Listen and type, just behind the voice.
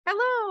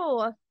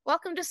Hello,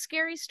 welcome to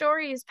Scary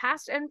Stories,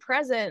 Past and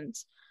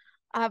Present.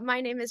 My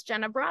name is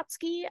Jenna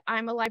Brodsky.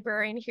 I'm a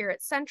librarian here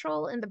at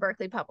Central in the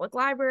Berkeley Public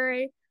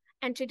Library.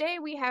 And today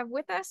we have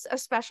with us a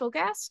special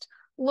guest,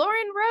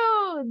 Loren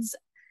Rhoads,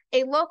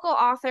 a local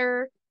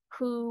author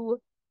who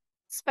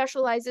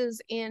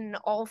specializes in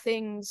all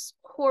things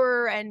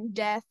horror and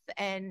death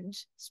and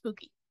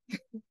spooky.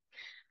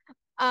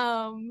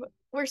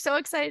 We're so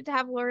excited to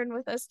have Loren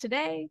with us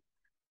today,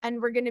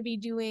 and we're going to be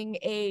doing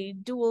a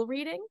dual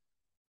reading.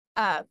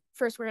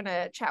 First, we're going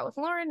to chat with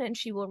Loren, and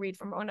she will read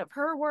from one of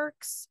her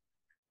works.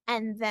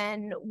 And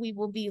then we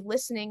will be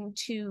listening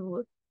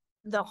to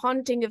The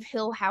Haunting of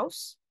Hill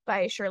House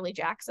by Shirley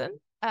Jackson,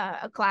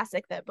 a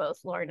classic that both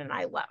Loren and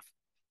I love.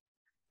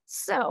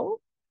 So,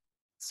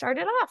 start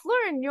it off.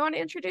 Loren, you want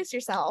to introduce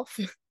yourself?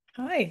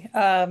 Hi,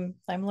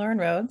 I'm Loren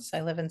Rhoads.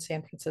 I live in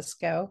San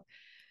Francisco.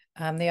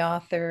 I'm the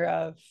author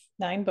of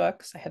 9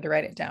 books. I had to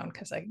write it down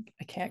because I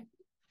can't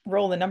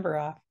roll the number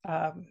off.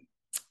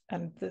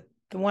 And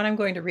the one I'm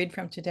going to read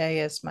from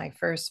today is my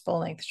first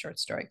full-length short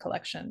story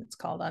collection. It's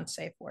called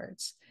Unsafe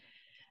Words.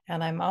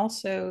 And I'm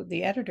also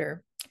the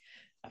editor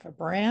of a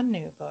brand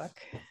new book,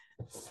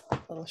 a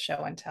little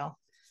show and tell,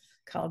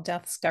 called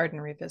Death's Garden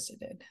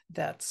Revisited.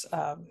 That's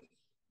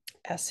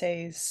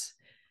essays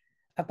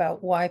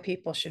about why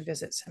people should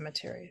visit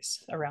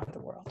cemeteries around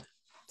the world.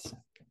 So.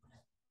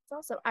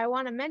 Also, I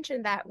want to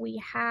mention that we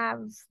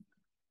have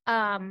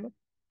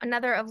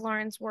another of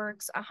Loren's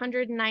works,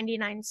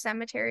 199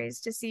 Cemeteries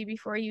to See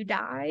Before You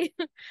Die,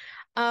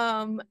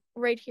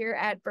 right here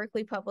at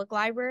Berkeley Public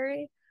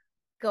Library.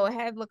 Go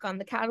ahead, look on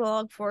the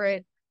catalog for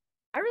it.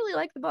 I really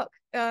like the book.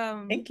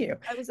 Thank you.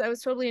 I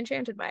was totally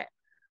enchanted by it.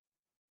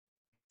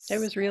 It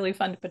was really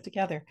fun to put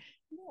together.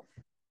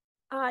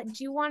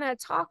 Do you want to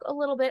talk a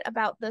little bit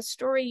about the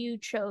story you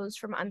chose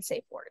from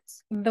Unsafe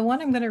Words? The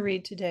one I'm going to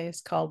read today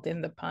is called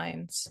In the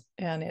Pines,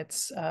 and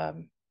it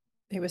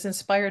was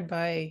inspired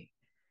by,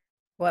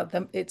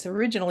 it's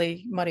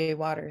originally Muddy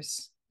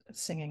Waters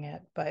singing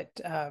it, but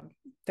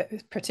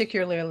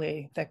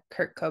particularly the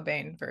Kurt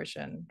Cobain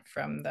version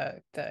from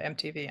the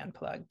MTV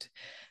Unplugged.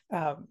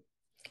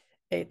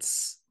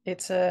 It's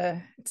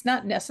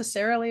not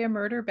necessarily a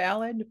murder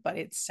ballad, but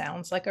it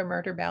sounds like a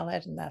murder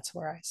ballad, and that's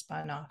where I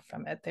spun off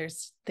from it.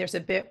 There's a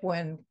bit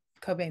when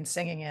Cobain's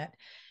singing it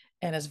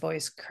and his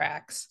voice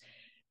cracks,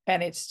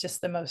 and it's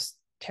just the most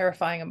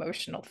terrifying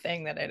emotional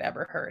thing that I'd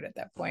ever heard at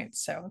that point.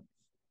 So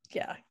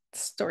yeah, the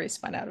story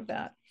spun out of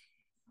that.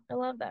 I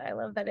love that. I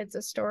love that it's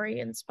a story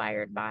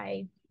inspired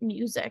by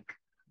music.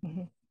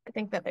 Mm-hmm. I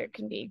think that there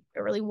can be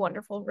a really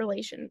wonderful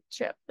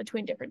relationship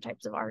between different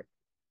types of art.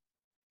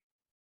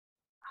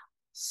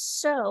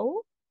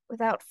 So,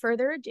 without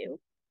further ado,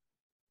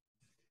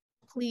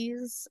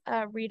 please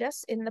read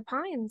us In the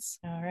Pines.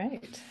 All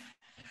right.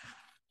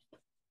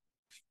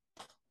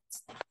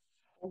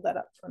 Hold that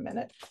up for a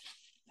minute.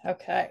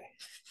 Okay.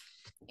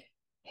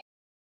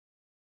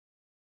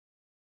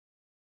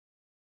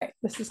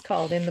 This is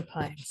called In the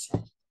Pines.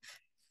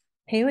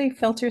 Haley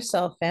felt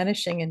herself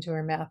vanishing into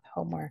her math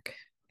homework.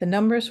 The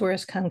numbers were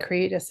as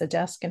concrete as the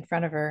desk in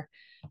front of her,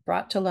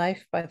 brought to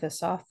life by the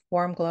soft,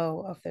 warm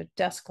glow of the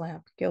desk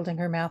lamp gilding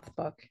her math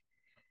book.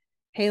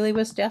 Haley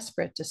was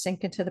desperate to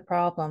sink into the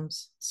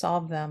problems,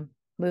 solve them,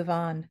 move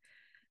on,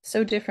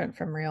 so different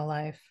from real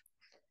life.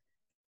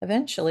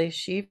 Eventually,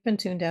 she even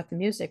tuned out the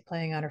music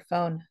playing on her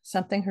phone,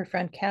 something her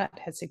friend Kat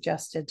had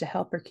suggested to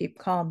help her keep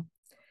calm.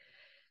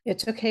 It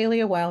took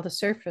Haley a while to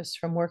surface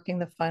from working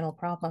the final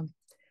problem.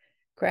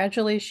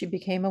 Gradually, she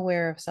became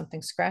aware of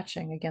something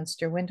scratching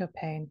against her window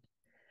pane.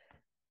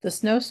 The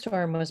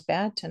snowstorm was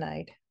bad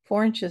tonight.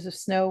 4 inches of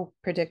snow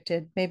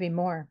predicted, maybe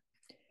more.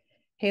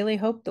 Haley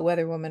hoped the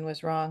weather woman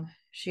was wrong.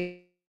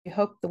 She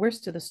hoped the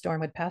worst of the storm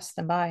would pass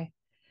them by.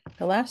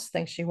 The last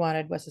thing she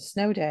wanted was a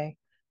snow day,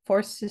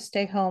 forced to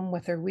stay home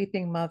with her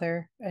weeping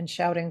mother and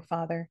shouting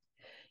father.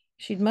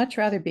 She'd much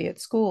rather be at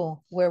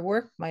school, where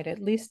work might at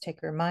least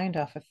take her mind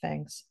off of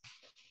things.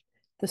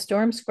 The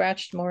storm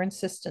scratched more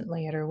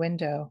insistently at her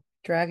window,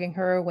 dragging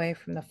her away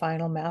from the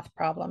final math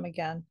problem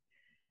again.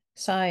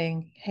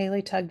 Sighing,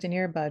 Haley tugged an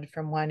earbud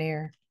from one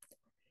ear.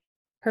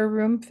 Her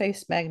room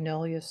faced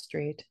Magnolia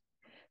Street.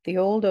 The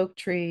old oak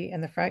tree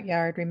in the front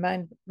yard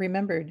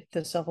remembered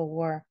the Civil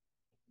War.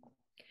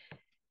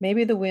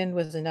 Maybe the wind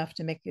was enough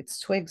to make its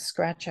twigs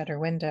scratch at her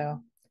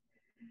window.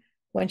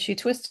 When she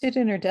twisted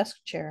in her desk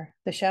chair,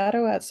 the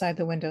shadow outside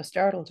the window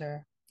startled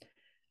her.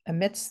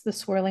 Amidst the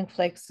swirling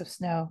flakes of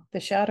snow, the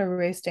shadow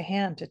raised a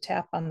hand to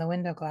tap on the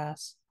window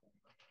glass.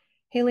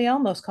 Haley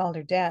almost called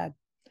her dad.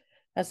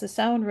 As the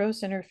sound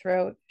rose in her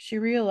throat, she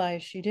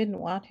realized she didn't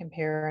want him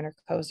here in her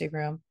cozy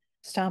room,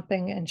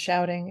 stomping and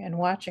shouting and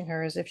watching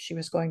her as if she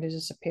was going to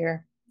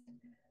disappear.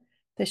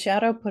 The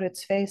shadow put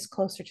its face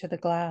closer to the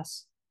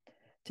glass.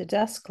 The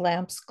desk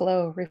lamp's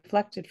glow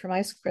reflected from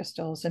ice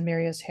crystals in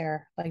Miria's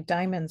hair like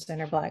diamonds in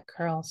her black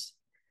curls.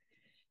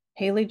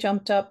 Haley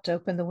jumped up to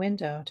open the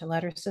window to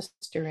let her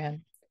sister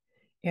in.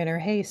 In her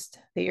haste,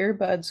 the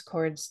earbuds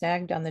cord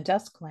snagged on the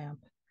desk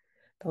lamp.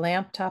 The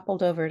lamp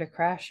toppled over to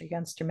crash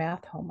against her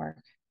math homework.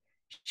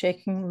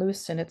 Shaking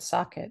loose in its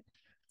socket,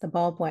 the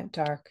bulb went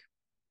dark.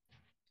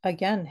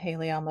 Again,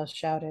 Haley almost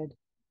shouted.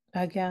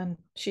 Again,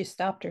 she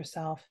stopped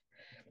herself.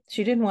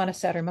 She didn't want to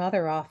set her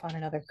mother off on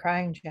another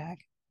crying jag.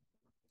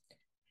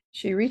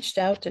 She reached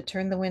out to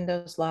turn the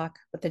window's lock,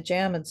 but the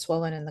jamb had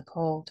swollen in the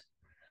cold.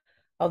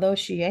 Although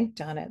she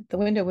yanked on it, the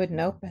window wouldn't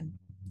open.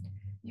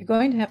 You're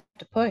going to have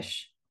to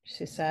push,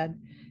 she said,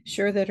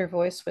 sure that her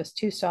voice was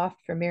too soft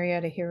for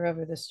Maria to hear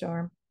over the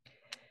storm.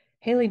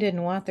 Haley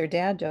didn't want their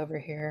dad to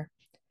overhear.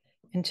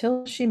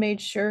 Until she made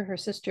sure her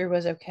sister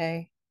was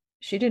okay,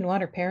 she didn't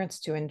want her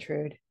parents to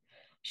intrude.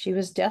 She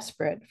was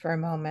desperate for a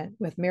moment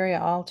with Maria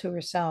all to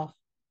herself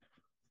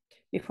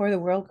before the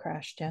world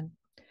crashed in.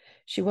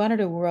 She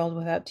wanted a world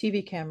without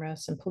TV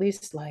cameras and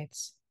police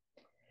lights.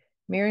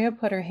 Maria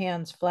put her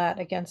hands flat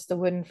against the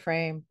wooden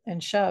frame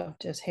and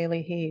shoved as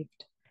Haley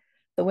heaved.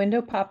 The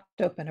window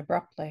popped open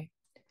abruptly.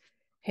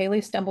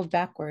 Haley stumbled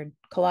backward,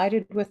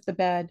 collided with the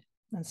bed,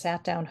 and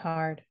sat down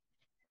hard.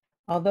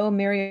 Although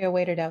Maria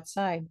waited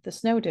outside, the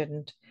snow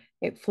didn't.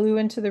 It flew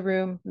into the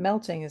room,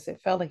 melting as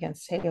it fell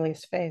against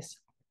Haley's face.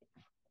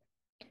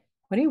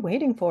 What are you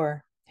waiting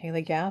for?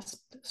 Haley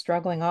gasped,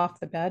 struggling off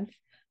the bed.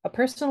 A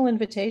personal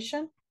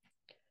invitation?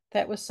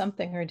 That was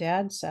something her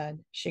dad said.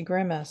 She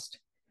grimaced.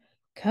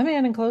 Come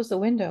in and close the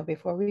window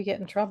before we get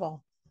in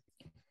trouble.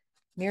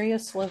 Maria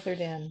slithered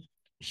in.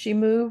 She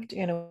moved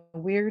in a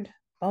weird,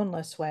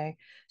 boneless way,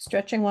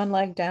 stretching one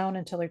leg down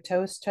until her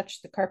toes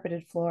touched the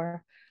carpeted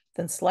floor,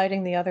 then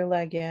sliding the other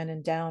leg in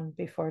and down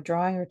before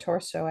drawing her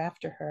torso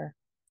after her.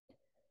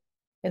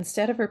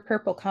 Instead of her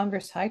purple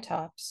Converse high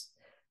tops,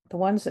 the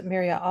ones that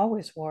Maria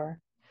always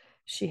wore,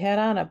 she had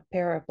on a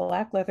pair of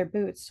black leather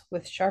boots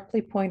with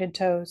sharply pointed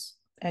toes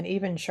and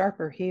even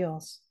sharper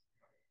heels.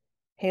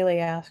 Haley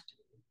asked,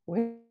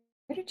 where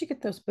did you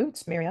get those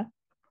boots, Maria?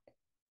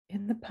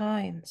 In the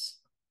pines.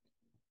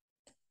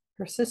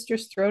 Her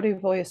sister's throaty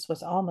voice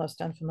was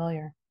almost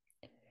unfamiliar.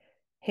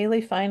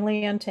 Haley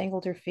finally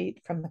untangled her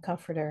feet from the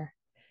comforter.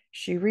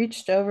 She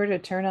reached over to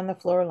turn on the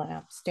floor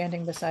lamp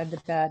standing beside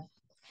the bed.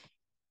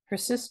 Her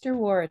sister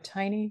wore a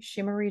tiny,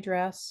 shimmery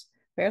dress,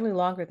 barely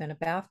longer than a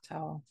bath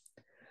towel.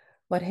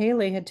 What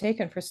Haley had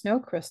taken for snow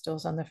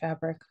crystals on the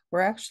fabric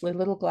were actually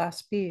little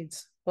glass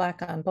beads,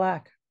 black on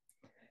black.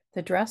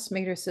 The dress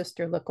made her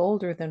sister look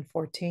older than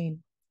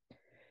 14.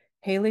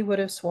 Haley would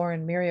have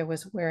sworn Maria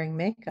was wearing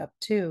makeup,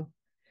 too,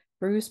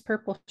 bruised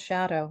purple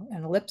shadow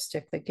and a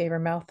lipstick that gave her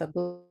mouth a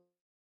blue.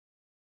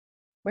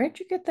 Where'd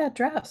you get that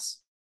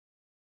dress?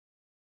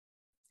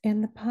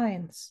 In the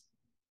pines.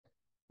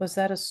 Was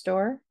that a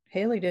store?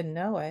 Haley didn't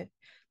know it,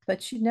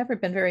 but she'd never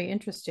been very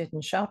interested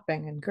in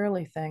shopping and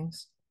girly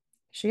things.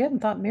 She hadn't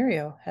thought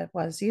Maria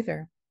was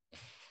either.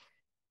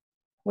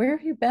 Where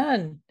have you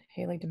been?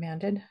 Haley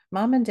demanded.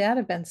 Mom and Dad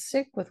have been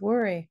sick with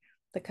worry.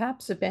 The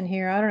cops have been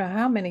here I don't know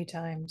how many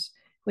times.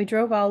 We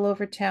drove all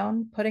over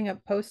town, putting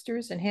up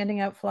posters and handing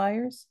out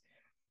flyers.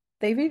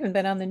 They've even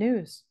been on the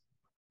news.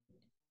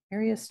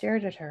 Maria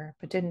stared at her,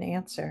 but didn't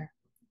answer.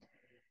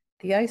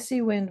 The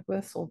icy wind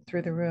whistled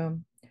through the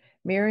room.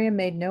 Maria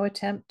made no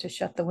attempt to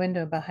shut the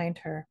window behind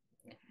her.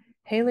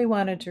 Haley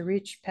wanted to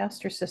reach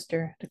past her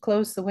sister to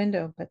close the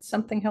window, but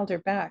something held her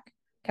back,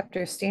 kept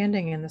her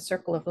standing in the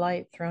circle of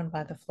light thrown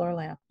by the floor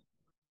lamp.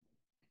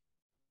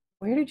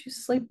 Where did you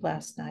sleep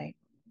last night?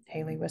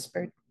 Haley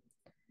whispered.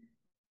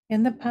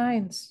 In the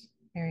pines,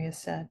 Maria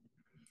said.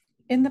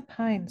 In the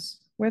pines,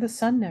 where the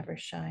sun never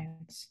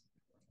shines.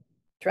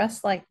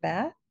 Dressed like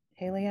that?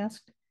 Haley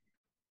asked.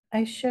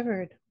 I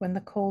shivered when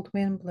the cold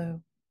wind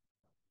blew.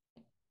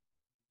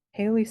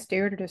 Haley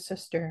stared at her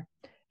sister.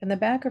 In the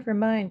back of her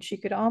mind, she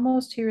could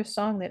almost hear a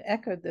song that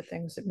echoed the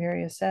things that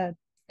Maria said.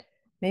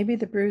 Maybe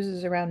the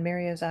bruises around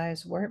Maria's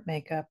eyes weren't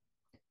makeup.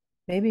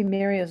 Maybe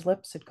Maria's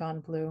lips had gone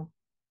blue.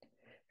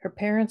 Her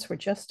parents were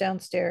just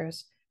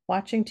downstairs,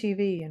 watching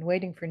TV and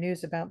waiting for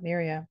news about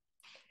Maria.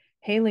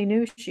 Haley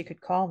knew she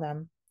could call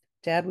them.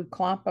 Dad would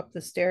clomp up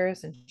the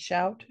stairs and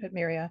shout at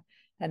Maria,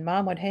 and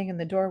Mom would hang in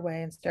the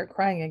doorway and start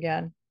crying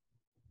again.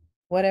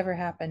 Whatever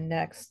happened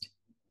next,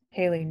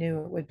 Haley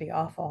knew it would be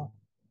awful.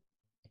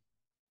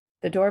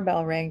 The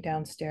doorbell rang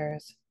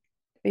downstairs.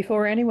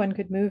 Before anyone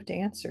could move to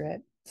answer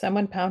it,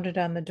 someone pounded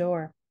on the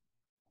door.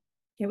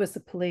 It was the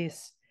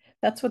police.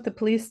 That's what the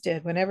police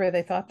did whenever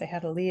they thought they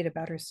had a lead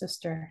about her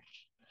sister.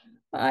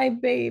 My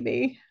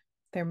baby,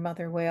 their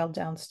mother wailed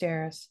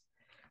downstairs.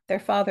 Their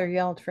father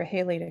yelled for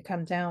Haley to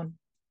come down.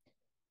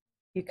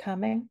 You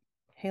coming?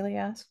 Haley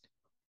asked.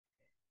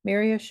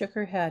 Maria shook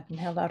her head and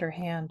held out her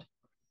hand.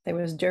 There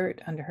was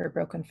dirt under her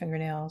broken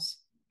fingernails.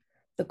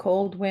 The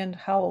cold wind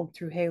howled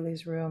through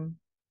Haley's room,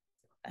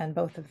 and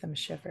both of them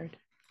shivered.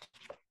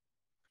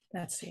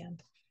 That's the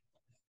end.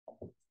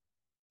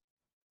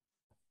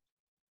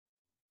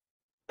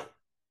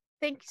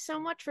 Thank you so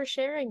much for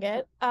sharing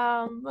it.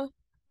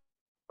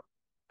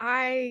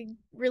 I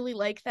really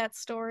like that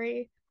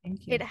story.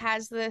 Thank you. It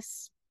has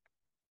this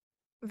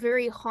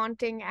very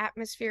haunting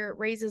atmosphere. It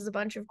raises a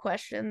bunch of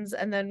questions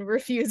and then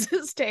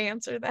refuses to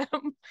answer them.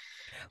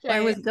 Well,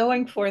 I was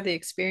going for the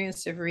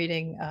experience of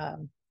reading,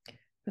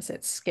 was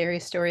it Scary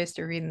Stories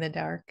to Read in the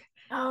Dark?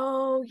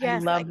 Oh, I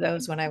yes, that love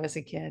those game. when I was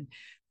a kid.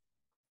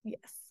 Yes.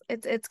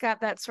 It's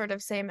got that sort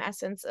of same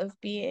essence of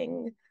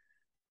being,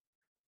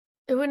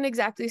 I wouldn't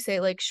exactly say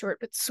like short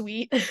but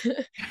sweet.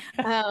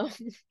 Um,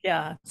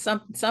 Yeah,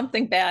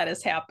 something bad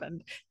has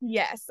happened.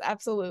 yes,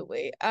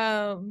 absolutely.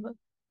 I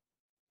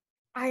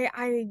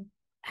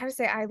how to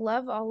say I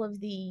love all of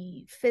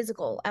the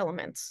physical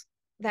elements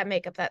that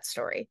make up that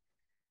story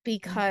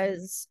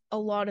because a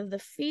lot of the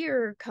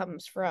fear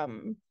comes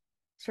from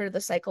sort of the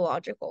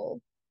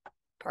psychological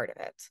part of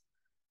it.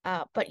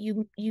 But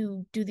you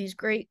do these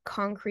great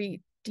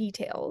concrete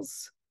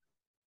details.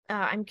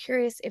 I'm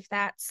curious if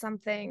that's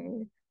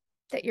something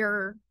that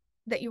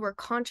you were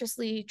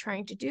consciously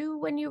trying to do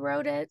when you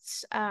wrote it.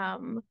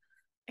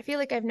 I feel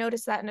like I've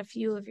noticed that in a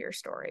few of your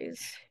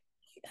stories.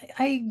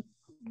 I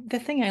the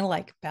thing I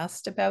like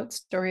best about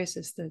stories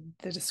is the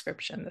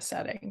description, the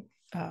setting,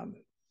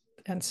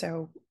 and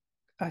so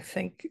I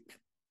think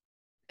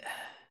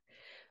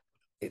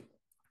it,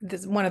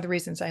 this one of the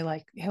reasons I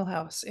like Hill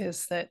House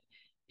is that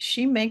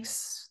she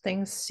makes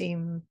things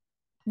seem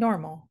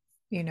normal,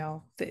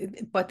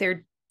 but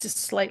they're just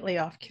slightly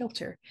off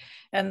kilter,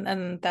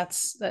 and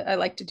that's I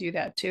like to do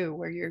that too,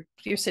 where you're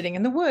sitting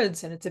in the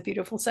woods and it's a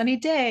beautiful sunny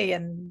day,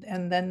 and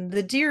then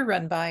the deer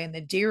run by and the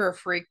deer are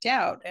freaked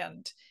out,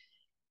 and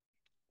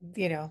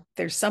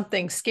there's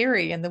something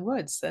scary in the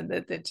woods and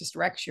that just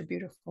wrecks your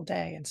beautiful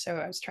day. And so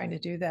I was trying to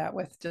do that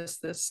with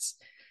just this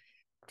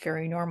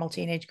very normal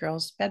teenage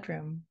girl's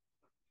bedroom,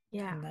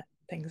 Yeah, and that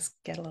things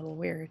get a little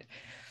weird.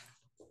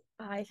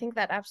 I think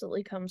that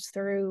absolutely comes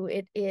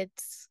through.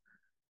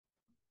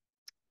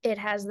 It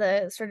has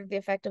the sort of the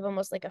effect of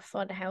almost like a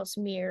fun house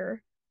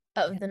mirror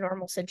of Yeah. the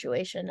normal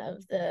situation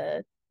of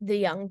the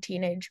young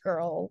teenage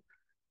girl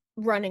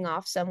running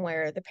off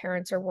somewhere. The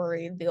parents are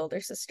worried. The older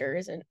sister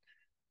isn't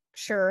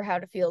sure how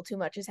to feel. Too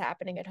much is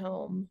happening at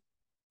home.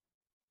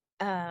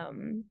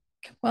 Um,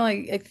 Well,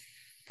 I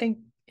think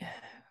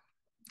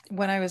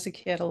when I was a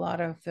kid, a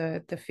lot of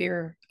the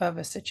fear of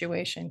a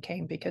situation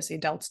came because the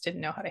adults didn't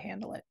know how to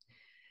handle it,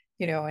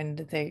 and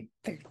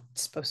they're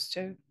supposed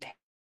to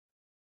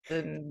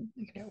and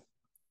be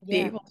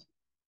yeah, able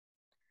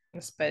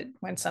to, but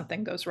when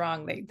something goes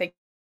wrong, they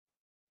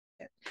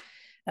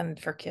and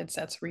for kids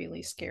that's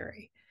really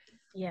scary.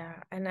 yeah,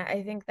 and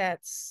I think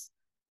that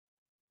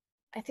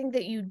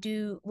you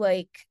do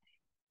like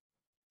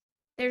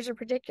there's a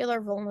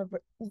particular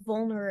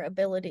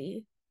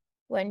vulnerability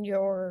when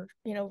you're,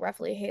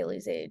 roughly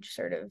Haley's age,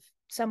 sort of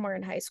somewhere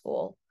in high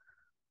school,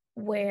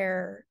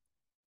 where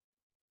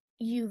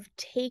you've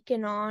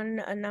taken on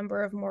a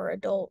number of more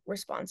adult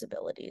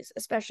responsibilities,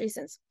 especially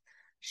since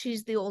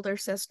she's the older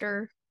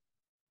sister.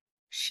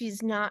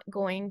 She's not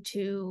going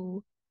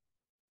to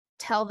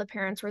tell the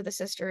parents where the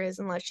sister is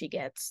unless she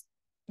gets,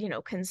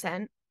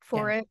 consent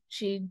for Yeah. it.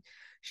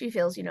 She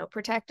feels,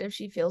 protective,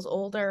 she feels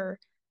older,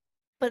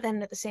 but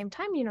then at the same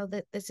time,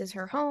 that this is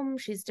her home,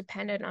 she's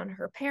dependent on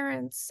her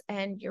parents,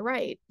 and you're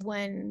right,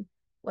 when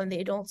the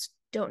adults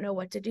don't know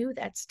what to do,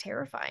 that's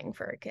terrifying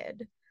for a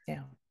kid,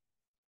 Yeah.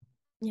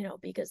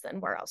 because then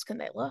where else can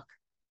they look?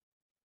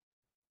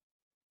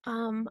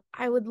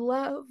 I would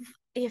love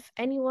if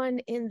anyone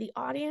in the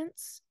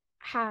audience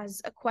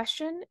has a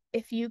question,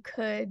 if you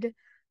could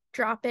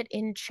drop it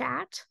in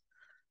chat,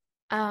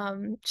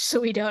 so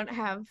we don't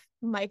have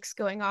mics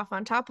going off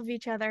on top of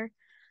each other,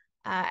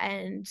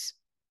 and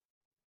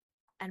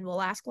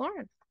we'll ask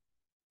Loren.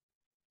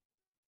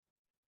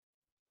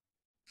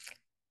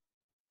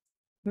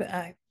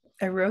 I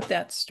wrote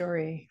that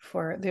story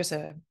there's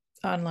a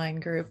online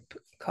group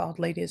called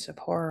Ladies of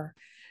Horror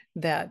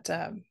that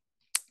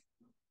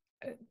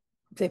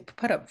they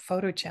put up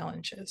photo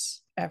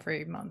challenges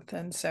every month.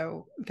 And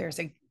so there's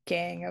a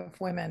gang of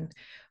women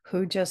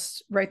who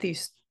just write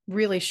these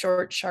really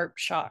short, sharp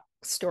shock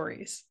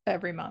stories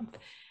every month.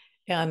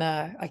 And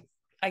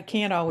I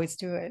can't always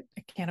do it.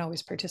 I can't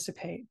always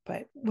participate.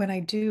 But when I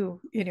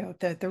do,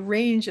 the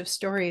range of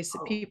stories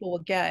that people will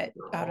get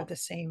out of the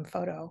same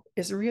photo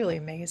is really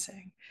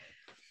amazing.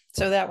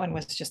 So that one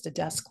was just a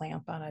desk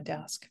lamp on a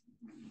desk.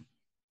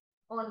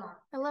 I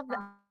love that.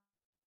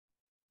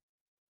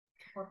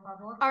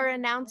 Our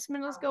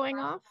announcement is going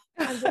off.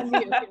 I'm going to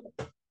mute.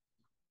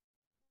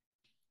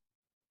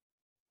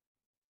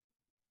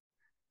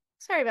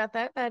 Sorry about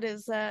that. That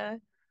is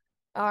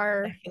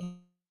our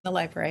The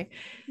library.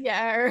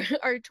 yeah,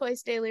 our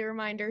twice daily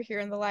reminder here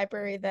in the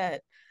library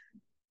that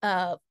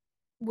uh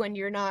when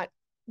you're not,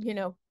 you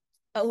know,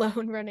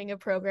 alone running a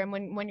program,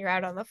 when you're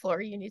out on the floor,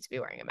 you need to be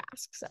wearing a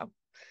mask. So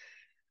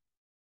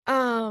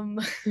um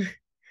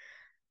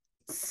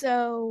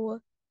so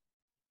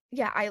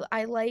yeah,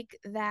 I like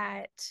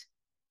that,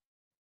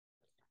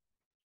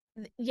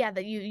 yeah,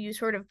 that you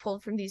sort of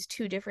pulled from these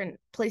two different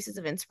places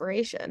of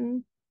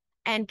inspiration.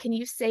 And can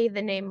you say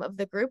the name of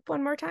the group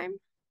one more time?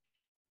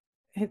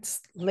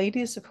 It's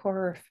Ladies of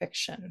Horror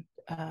Fiction.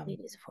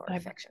 Ladies of Horror I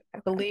Fiction.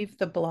 Okay. believe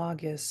the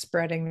blog is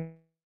spreading.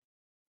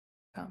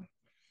 Okay.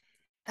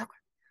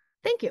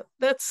 Thank you.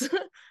 That's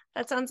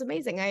that sounds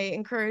amazing. I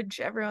encourage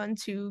everyone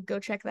to go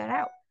check that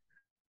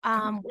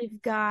out.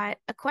 We've got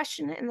a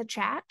question in the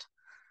chat.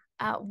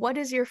 What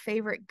is your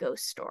favorite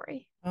ghost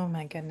story? Oh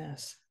my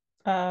goodness.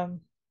 Oh,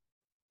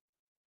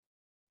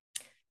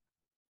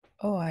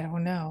 I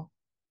don't know.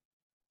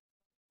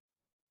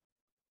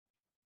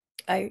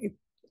 I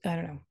I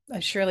don't know.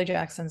 Shirley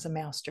Jackson's a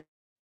master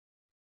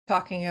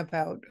talking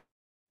about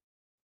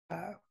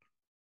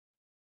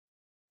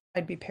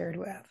I'd be paired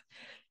with.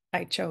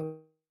 I chose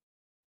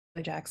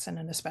Shirley Jackson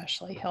and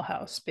especially Hill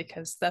House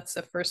because that's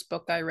the first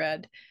book I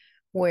read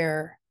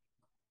where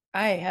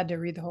I had to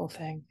read the whole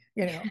thing,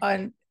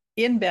 on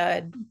in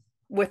bed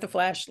with a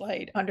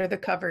flashlight under the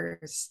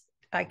covers.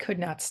 I could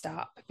not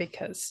stop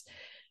because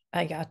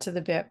I got to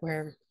the bit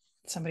where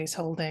somebody's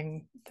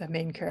holding the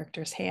main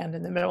character's hand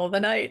in the middle of the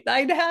night.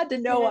 I had to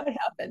know what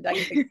happened. I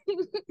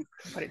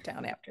put it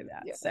down after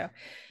that. Yeah. So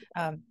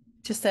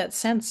just that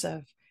sense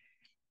of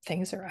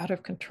things are out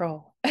of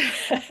control.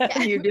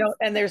 You don't,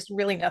 and there's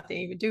really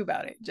nothing you can do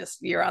about it. Just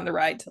you're on the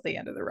ride till the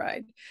end of the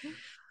ride.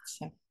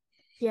 So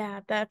Yeah,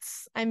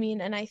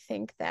 and I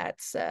think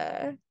that's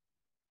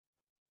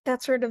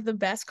sort of the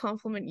best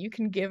compliment you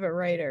can give a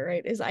writer,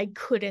 right? Is I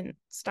couldn't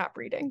stop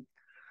reading.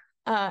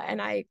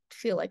 And I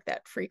feel like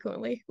that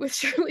frequently with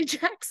Shirley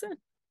Jackson.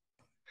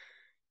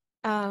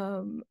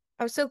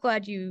 I was so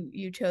glad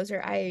you chose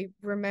her. I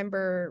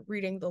remember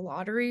reading The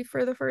Lottery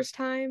for the first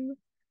time,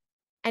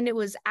 and it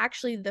was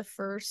actually the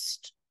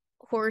first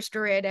horror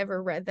story I'd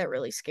ever read that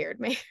really scared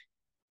me.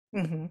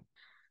 mm-hmm.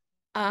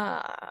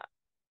 Uh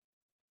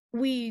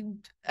we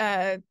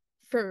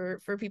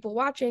for people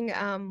watching,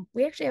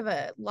 we actually have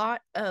a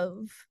lot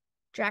of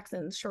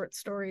Jackson's short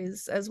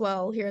stories as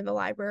well here in the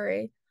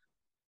library.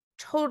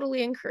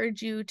 Totally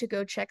encourage you to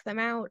go check them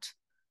out.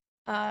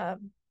 Uh,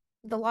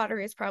 the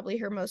Lottery is probably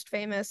her most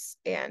famous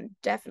and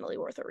definitely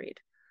worth a read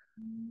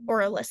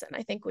or a listen.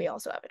 I think we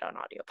also have it on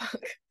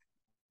audiobook.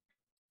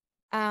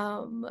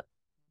 um,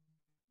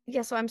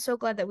 yeah, so I'm so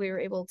glad that we were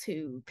able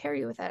to pair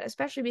you with that,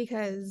 especially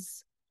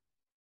because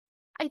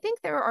I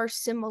think there are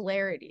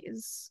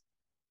similarities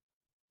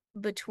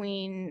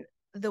between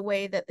the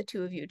way that the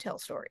two of you tell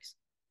stories.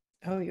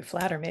 Oh, you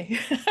flatter me.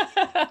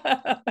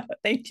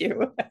 Thank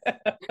you.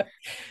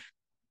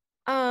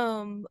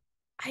 Um,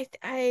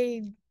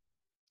 I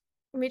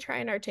let me try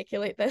and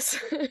articulate this.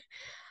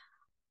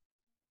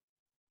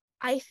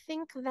 I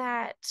think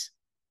that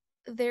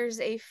there's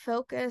a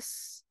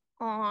focus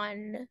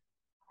on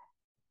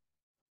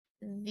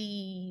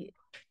the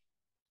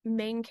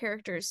main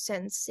character's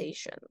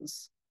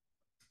sensations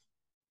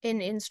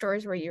in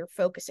stories where you're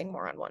focusing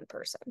more on one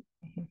person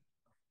Mhm.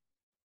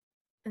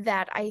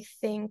 that I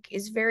think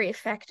is very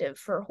effective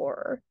for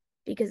horror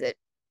because it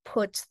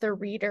puts the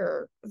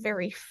reader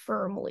very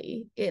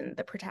firmly in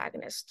the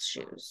protagonist's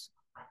shoes.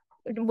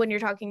 When you're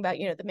talking about,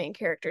 the main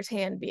character's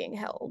hand being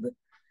held,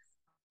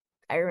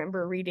 I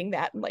remember reading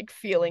that and like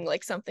feeling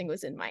like something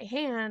was in my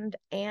hand.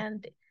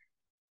 And,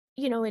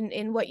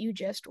 in what you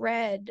just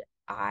read,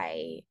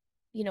 I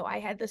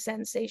had the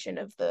sensation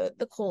of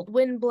the cold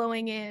wind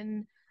blowing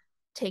in,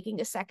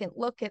 taking a second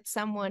look at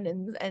someone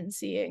and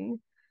seeing,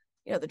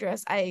 the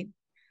dress. I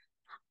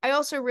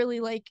also really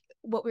like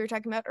what we were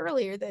talking about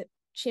earlier, that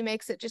she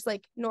makes it just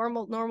like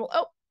normal.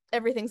 Oh,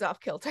 everything's off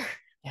kilter.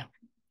 Yeah.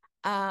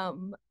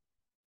 Um,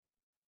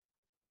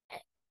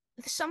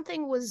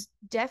 something was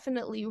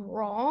definitely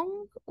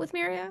wrong with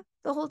Miria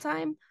the whole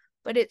time,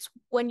 but it's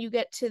when you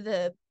get to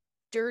the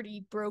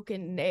dirty,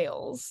 broken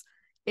nails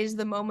is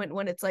the moment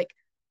when it's like,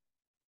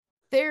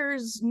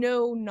 there's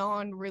no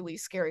non-really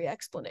scary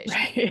explanation.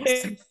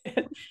 Right.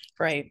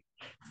 Right.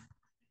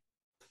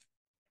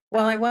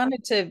 Well, I Uh,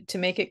 wanted to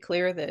make it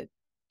clear that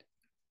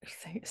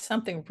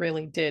something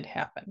really did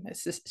happen.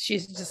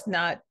 She's just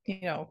not,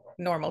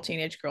 normal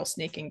teenage girl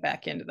sneaking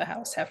back into the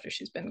house after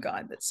she's been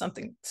gone. That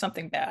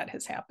something bad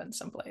has happened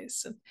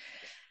someplace.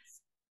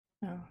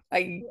 And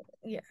I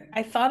yeah,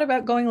 I thought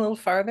about going a little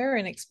farther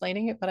and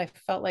explaining it, but I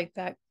felt like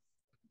that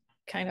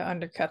kind of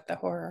undercut the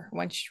horror.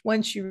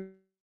 Once your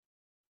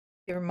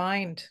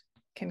mind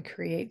can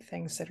create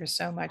things that are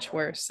so much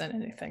worse than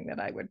anything that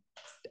I would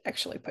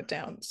actually put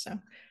down. So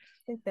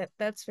I think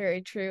that's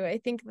very true. I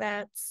think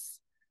that's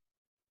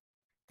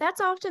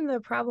often the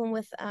problem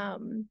with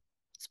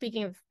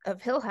speaking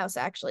of Hill House,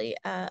 actually,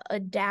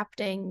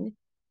 adapting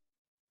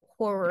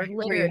horror right,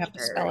 where you have to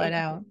literature. spell it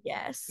out.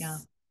 Yeah.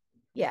 Yes.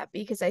 Yeah,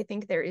 because I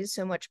think there is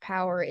so much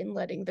power in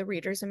letting the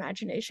reader's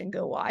imagination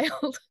go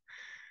wild.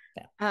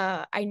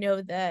 Yeah. I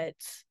know that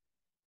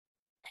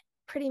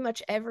pretty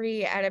much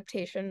every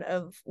adaptation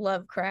of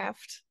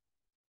Lovecraft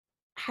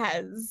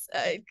has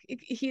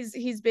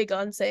he's big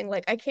on saying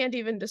like I can't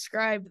even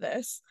describe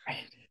this.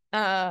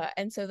 Right.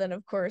 And so then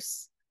of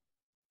course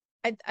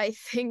I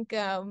think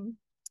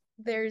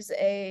there's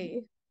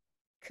a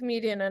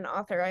comedian and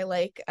author I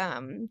like,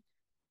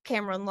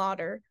 Cameron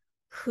Lauder,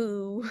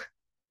 who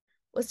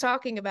was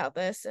talking about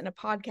this in a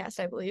podcast,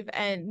 I believe,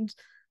 and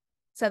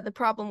said the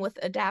problem with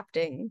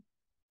adapting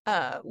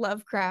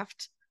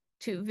Lovecraft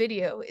to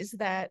video is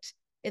that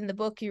in the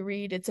book you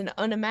read it's an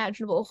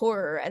unimaginable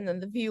horror, and then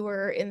the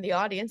viewer in the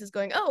audience is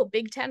going, "Oh,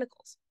 big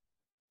tentacles."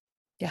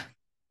 Yeah.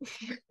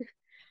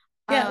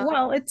 Yeah, Uh,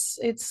 well,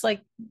 it's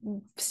like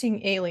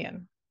seeing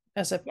Alien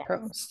as yes.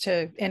 opposed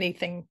to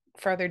anything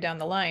further down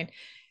the line.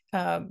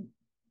 Um,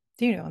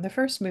 in the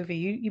first movie,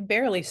 you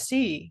barely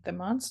see the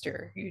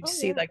monster. You Oh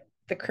see yeah. like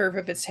the curve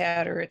of its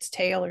head or its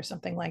tail or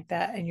something like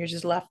that, and you're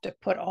just left to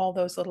put all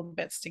those little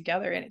bits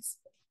together, and it's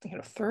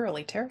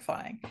thoroughly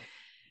terrifying.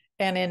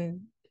 And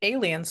in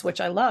Aliens,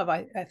 which I love,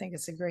 I think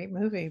it's a great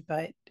movie,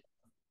 but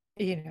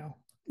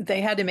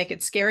they had to make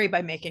it scary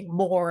by making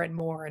more and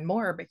more and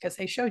more because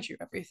they showed you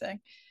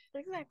everything.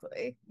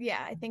 Exactly.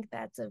 Yeah, I think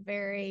that's a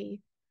very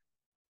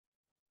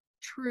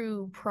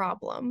true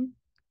problem.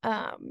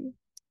 Um,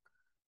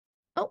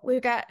 oh,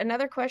 we've got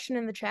another question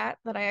in the chat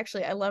that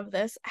I love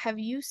this. Have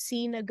you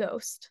seen a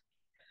ghost?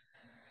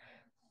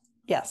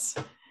 Yes.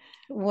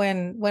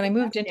 When I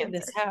moved Fantastic into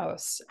this answer.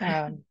 house,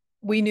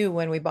 we knew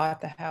when we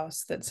bought the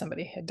house that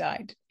somebody had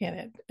died in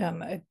it.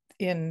 I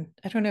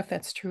don't know if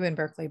that's true in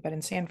Berkeley, but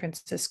in San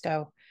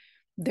Francisco,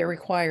 they're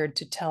required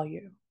to tell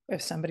you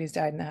if somebody's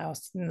died in the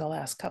house in the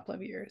last couple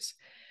of years.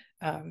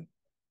 Um,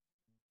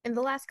 In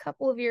the last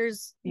couple of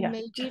years, yeah,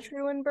 may be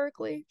true in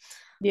Berkeley.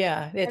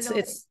 yeah, I it's know.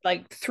 it's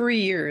like 3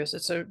 years.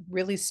 It's a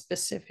really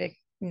specific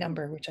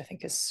number, which I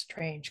think is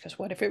strange because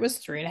what if it was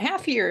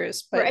 3.5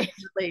 years? But Right.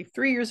 apparently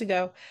 3 years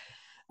ago,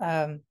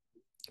 um,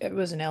 it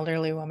was an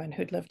elderly woman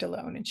who'd lived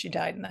alone and she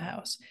died in the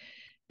house.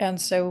 And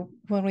so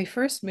when we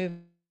first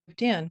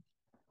moved in,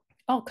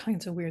 all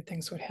kinds of weird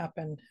things would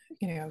happen.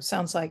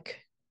 Sounds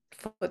like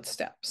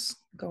footsteps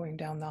going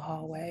down the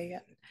hallway.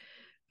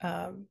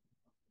 And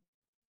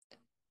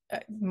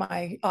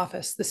my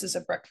office, this is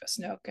a breakfast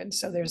nook. And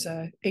so there's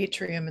a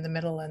atrium in the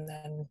middle, and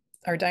then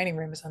our dining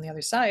room is on the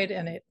other side,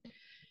 and it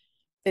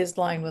is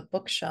lined with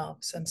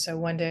bookshelves. And so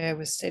one day I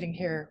was sitting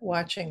here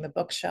watching the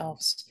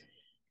bookshelves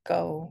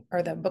go,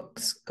 or the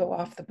books go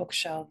off the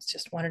bookshelves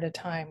just one at a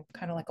time,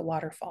 kind of like a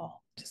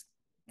waterfall. Just,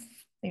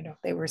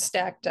 they were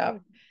stacked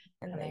up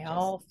And and they they just,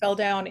 all fell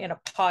down in a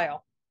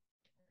pile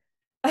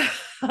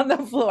on the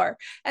floor.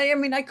 I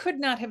mean, I could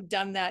not have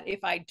done that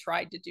if I'd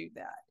tried to do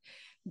that,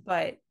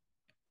 but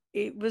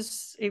it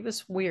was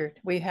weird.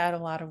 We had a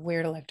lot of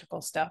weird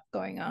electrical stuff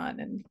going on.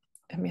 And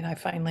I mean,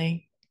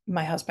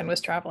 my husband was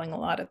traveling a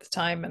lot at the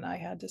time, and I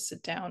had to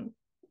sit down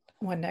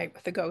one night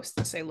with the ghost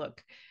and say,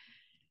 look,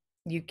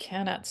 you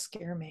cannot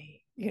scare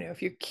me.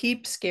 If you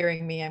keep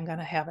scaring me, I'm going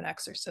to have an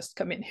exorcist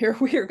come in here.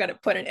 We are going to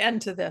put an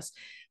end to this.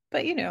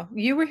 But,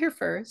 you were here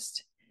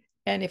first.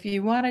 And if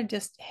you want to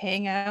just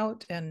hang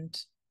out and,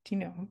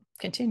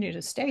 continue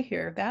to stay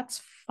here,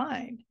 that's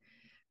fine.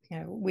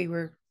 We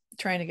were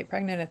trying to get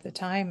pregnant at the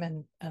time.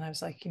 And I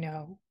was like,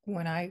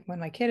 when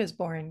my kid is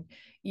born,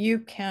 you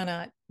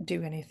cannot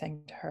do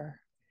anything to her.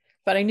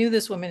 But I knew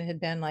this woman had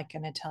been like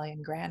an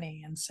Italian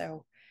granny. And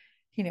so,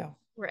 you know,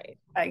 right.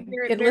 I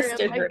Very, very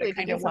enlisted her to unlikely to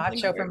kind do of something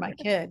watch over weird. my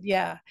kid.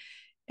 Yeah.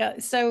 Yeah.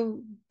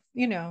 So,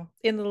 in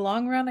the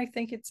long run, I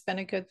think it's been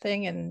a good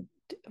thing. And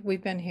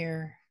we've been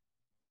here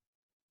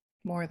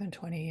more than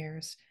 20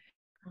 years.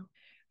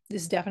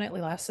 This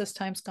definitely less as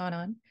time's gone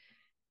on.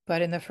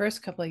 But in the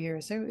first couple of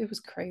years, it was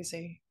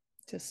crazy.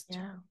 Just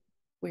Yeah.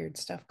 weird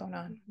stuff going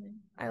on.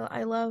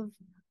 I love,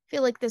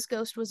 feel like this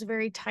ghost was a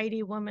very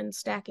tidy woman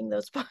stacking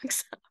those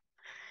books.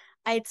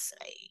 It's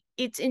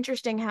it's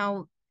interesting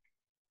how,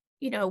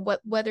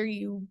 whether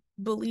you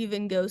believe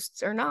in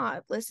ghosts or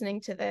not,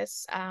 listening to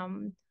this,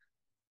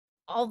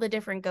 all the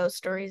different ghost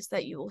stories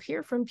that you will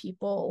hear from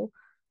people,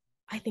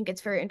 I think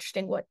it's very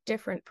interesting what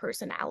different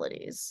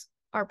personalities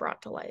are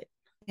brought to light.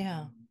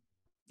 Yeah.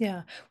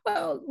 Yeah.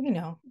 Well,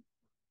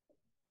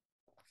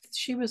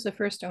 she was the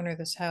first owner of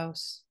this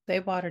house. They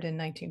bought it in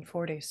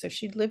 1940. So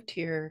she'd lived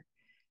here,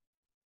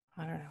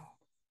 I don't know,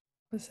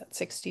 was that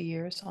 60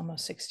 years,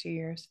 almost 60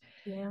 years.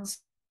 Yeah.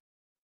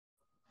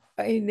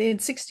 In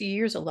 60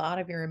 years, a lot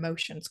of your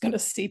emotions going to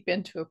seep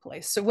into a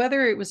place. So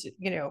whether it was,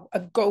 a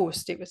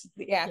ghost, it was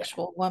the Yeah.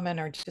 actual woman,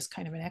 or just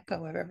kind of an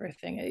echo of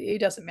everything, it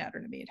doesn't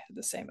matter to me. It had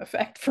the same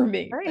effect for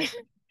me. Right.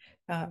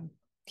 But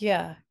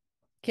yeah,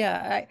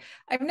 yeah,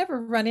 I've never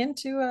run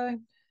into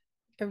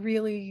a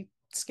really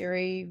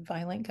scary,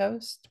 violent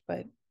ghost,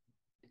 but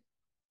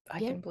I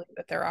Yeah. can believe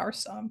that there are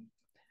some.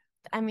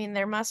 I mean,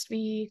 there must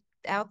be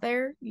out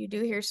there. You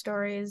do hear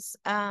stories.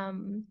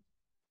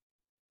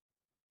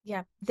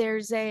 Yeah,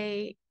 there's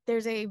a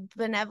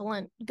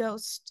benevolent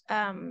ghost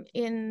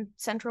in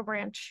Central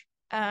Branch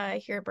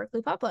here at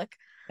Berkeley Public.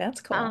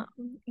 That's Um,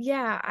 cool.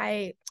 yeah,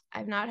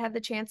 I've not had the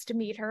chance to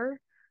meet her,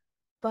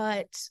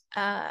 but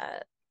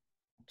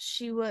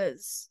she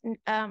was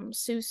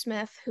Sue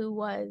Smith, who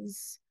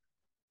was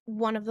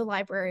one of the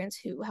librarians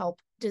who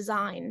helped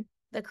design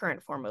the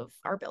current form of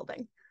our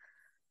building.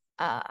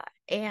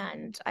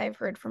 And I've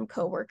heard from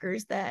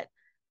coworkers that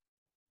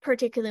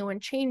particularly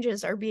when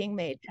changes are being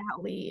made to how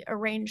we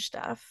arrange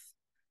stuff,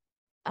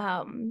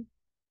 um,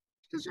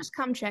 she'll just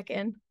come check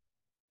in.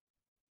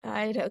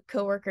 I had a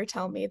coworker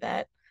tell me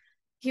that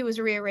he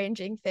was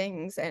rearranging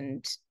things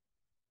and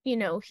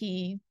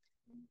he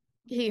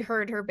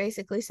heard her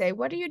basically say,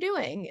 "What are you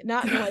doing?"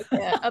 Not in like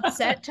a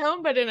upset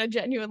tone, but in a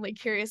genuinely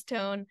curious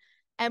tone.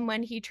 And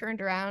when he turned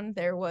around,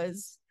 there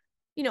was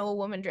a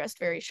woman dressed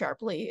very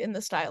sharply in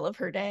the style of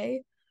her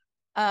day.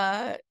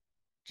 Uh,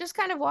 just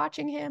kind of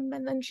watching him,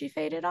 and then she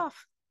faded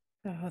off.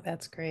 Oh,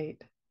 that's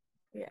great.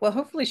 Yeah. Well,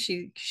 hopefully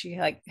she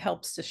like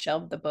helps to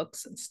shelve the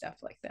books and stuff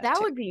like that That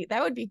too. would be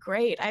that would be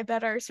great. I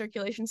bet our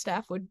circulation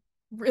staff would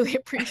really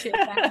appreciate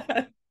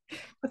that.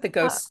 Put the Uh,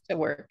 ghosts to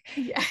work.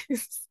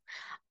 yes.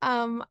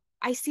 Um,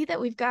 I see that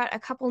we've got a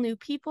couple new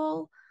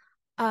people.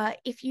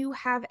 If you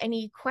have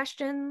any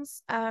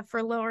questions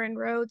for Loren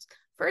Rhoads,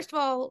 first of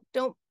all,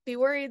 don't be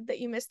worried that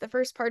you missed the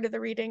first part of the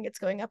reading. It's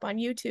going up on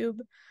YouTube.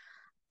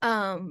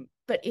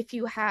 But if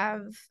you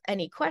have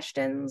any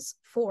questions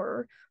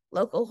for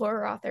local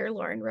horror author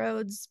Loren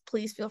Rhoads,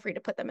 please feel free to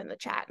put them in the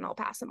chat and I'll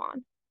pass them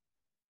on.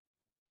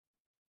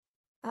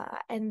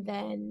 And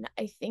then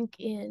I think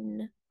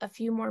in a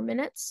few more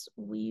minutes,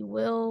 we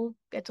will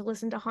get to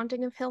listen to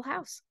Haunting of Hill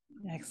House.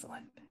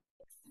 Excellent.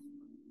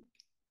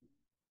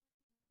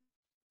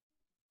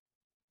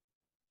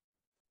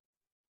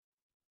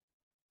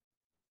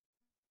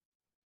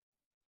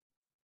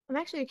 I'm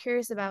actually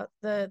curious about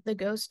the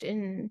ghost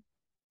in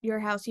your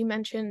house. You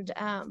mentioned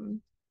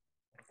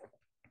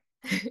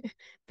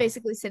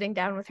basically sitting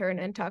down with her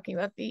and talking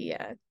about the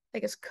I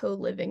guess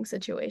co-living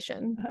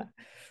situation.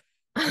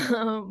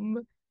 Um,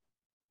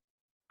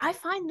 I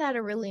find that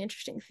a really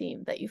interesting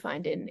theme that you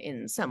find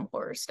in some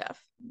horror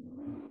stuff.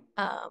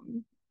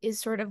 Is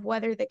sort of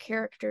whether the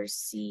characters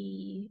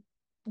see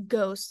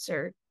ghosts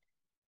or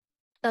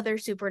other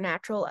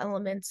supernatural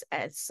elements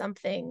as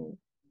something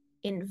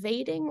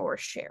invading or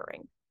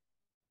sharing.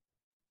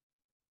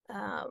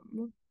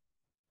 Um,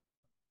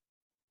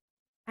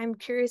 I'm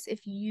curious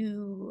if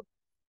you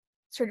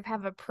sort of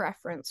have a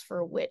preference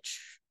for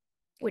which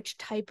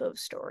type of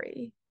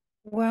story.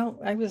 Well,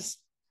 I was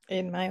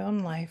in my own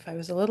life, I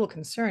was a little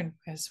concerned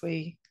because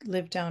we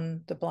lived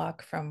down the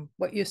block from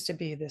what used to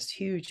be this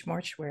huge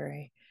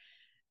mortuary,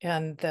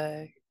 and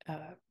the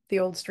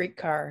old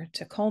streetcar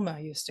to Colma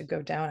used to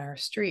go down our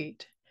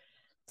street.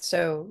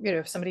 So,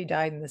 if somebody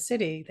died in the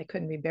city, they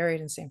couldn't be buried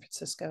in San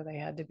Francisco. They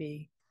had to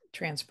be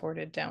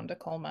transported down to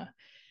Colma.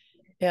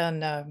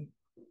 And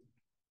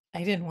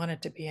I didn't want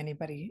it to be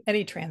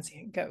any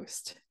transient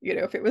ghost.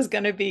 If it was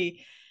going to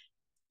be,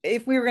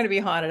 if we were going to be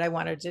haunted, I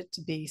wanted it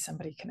to be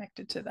somebody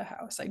connected to the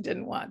house. I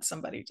didn't want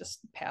somebody just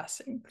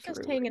passing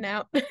Just through hanging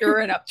out. and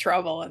stirring up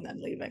trouble and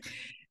then leaving.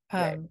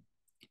 Right. Um,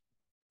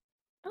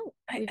 Oh,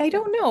 I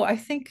don't know. I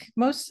think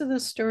most of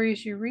the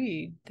stories you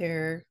read,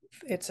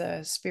 it's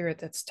a spirit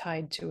that's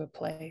tied to a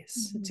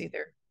place. It's mm-hmm.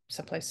 either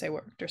someplace they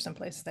worked or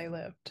someplace they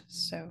lived.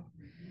 So,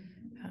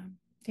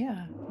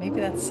 yeah,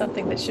 maybe that's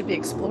something that should be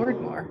explored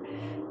more.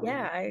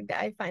 Yeah,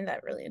 I find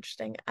that really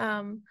interesting.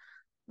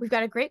 We've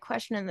got a great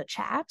question in the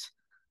chat.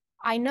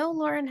 I know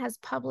Loren has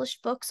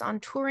published books on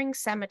touring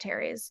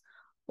cemeteries.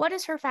 What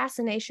is her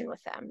fascination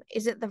with them?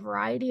 Is it the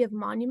variety of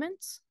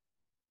monuments?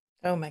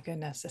 Oh my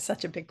goodness, it's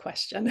such a big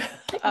question.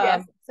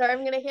 Yes. So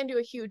I'm going to hand you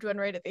a huge one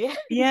right at the end.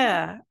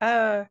 Yeah.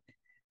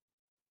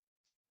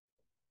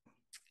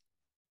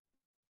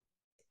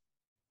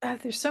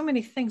 There's so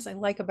many things I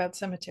like about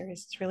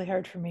cemeteries. It's really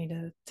hard for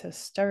me to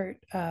start.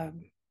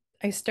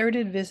 I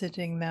started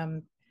visiting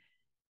them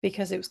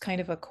because it was kind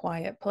of a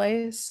quiet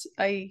place.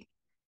 I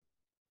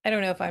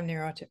don't know if I'm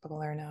neurotypical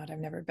or not. I've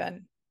never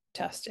been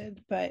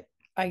tested, but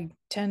I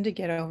tend to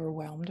get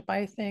overwhelmed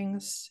by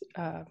things,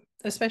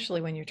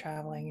 especially when you're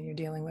traveling and you're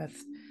dealing with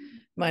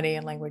money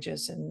and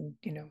languages and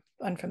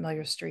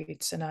unfamiliar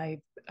streets. And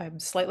I'm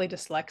slightly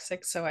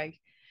dyslexic, so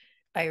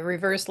I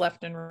reverse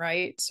left and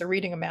right. So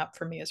reading a map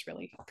for me is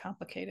really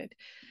complicated.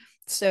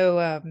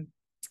 So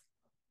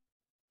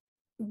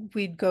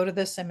we'd go to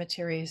the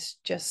cemeteries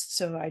just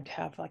so I'd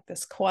have like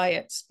this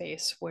quiet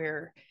space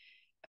where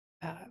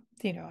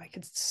I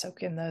could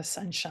soak in the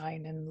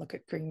sunshine and look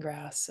at green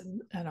grass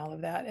and all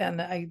of that.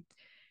 And I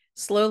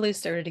slowly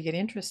started to get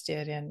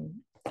interested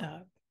in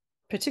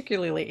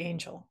particularly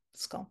angel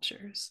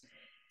sculptures.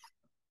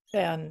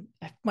 And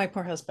my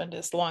poor husband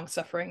is long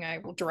suffering. I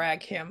will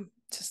drag him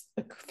just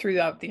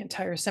throughout the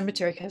entire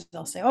cemetery because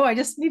they'll say, "Oh, I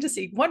just need to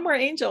see one more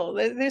angel.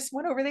 There's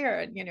one over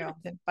there." And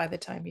then by the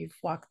time you've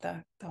walked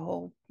the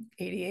whole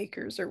 80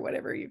 acres or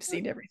whatever, you've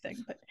seen everything.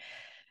 But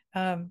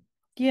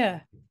yeah,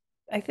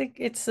 I think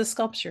it's the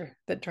sculpture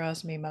that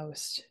draws me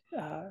most.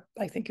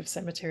 I think of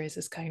cemeteries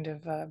as kind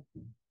of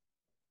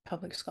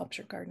public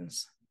sculpture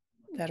gardens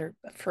that are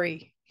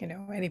free.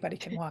 Anybody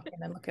can walk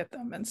in and look at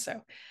them. And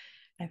so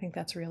I think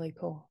that's really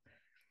cool.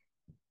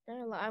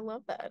 I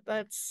love that.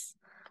 That's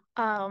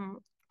and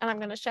I'm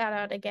gonna shout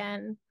out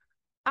again.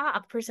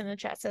 The person in the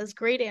chat says,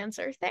 great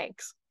answer.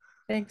 Thanks.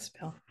 Thanks,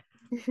 Bill.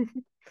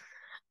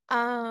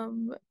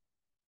 um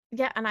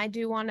yeah, and I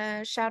do want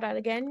to shout out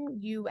again,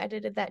 you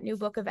edited that new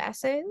book of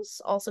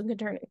essays, also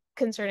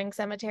concerning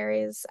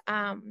cemeteries.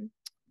 I'm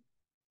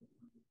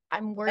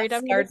worried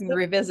That's I'm gonna Garden say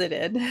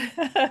Revisited.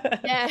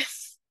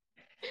 yes.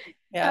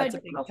 Yeah, it's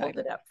Do a you want big to hold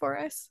title. it up for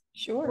us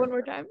one Sure.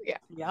 more time? Yeah.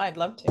 Yeah, I'd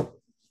love to.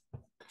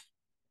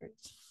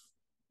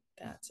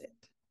 That's it.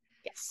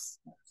 Yes.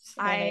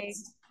 And I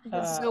it's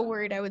was so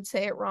worried I would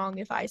say it wrong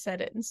if I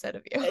said it instead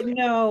of you.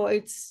 no,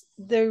 it's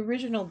the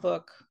original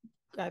book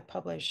I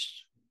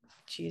published,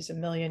 geez, a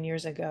million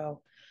years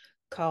ago,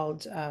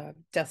 called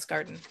Death's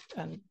Garden,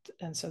 and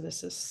so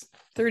this is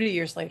 30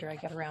 years later. I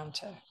get around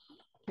to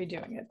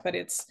redoing it, but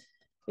it's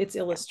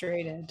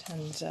illustrated,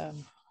 and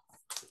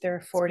there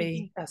are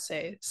 40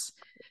 essays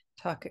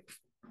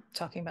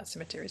talking about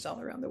cemeteries all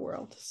around the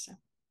world. So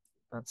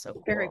that's so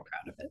cool. Very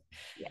proud of it.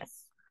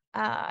 Yes.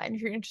 And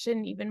if you're interested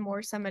in even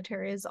more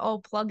cemeteries, I'll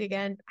plug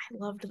again. I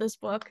loved this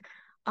book,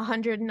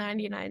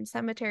 199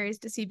 Cemeteries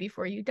to See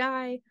Before You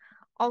Die,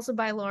 also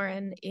by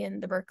Loren in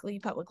the Berkeley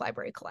Public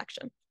Library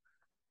collection.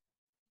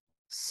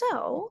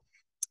 So,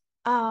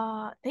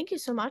 thank you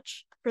so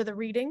much for the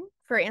reading,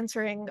 for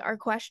answering our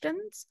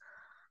questions.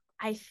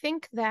 I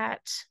think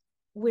that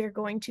we're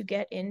going to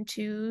get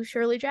into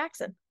Shirley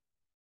Jackson.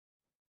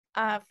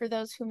 For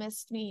those who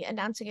missed me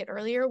announcing it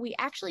earlier, we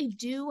actually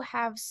do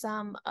have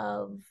some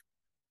of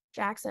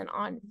Jackson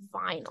on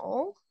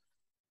vinyl.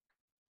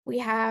 We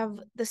have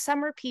The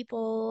Summer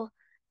People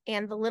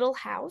and The Little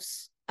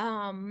House,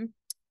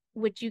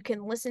 which you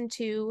can listen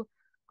to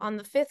on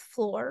the 5th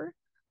floor.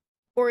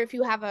 Or if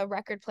you have a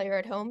record player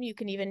at home, you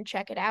can even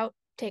check it out,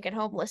 take it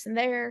home, listen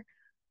there.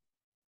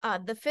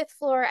 The 5th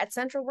floor at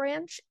Central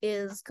Branch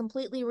is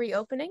completely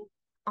reopening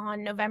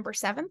on November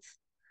 7th.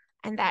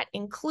 And that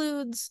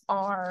includes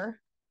our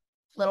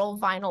little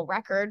vinyl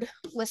record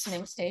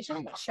listening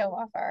station. Let's show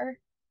off our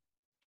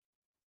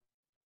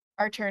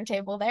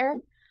turntable there.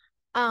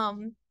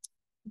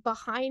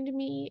 Behind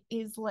me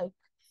is like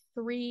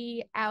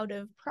 3 out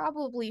of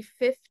probably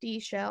 50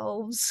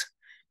 shelves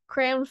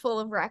crammed full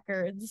of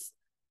records.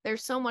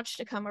 There's so much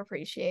to come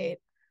appreciate.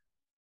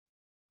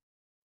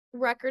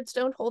 Records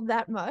don't hold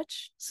that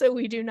much, so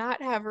we do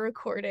not have a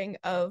recording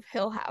of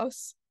Hill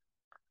House.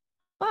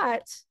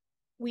 But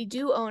we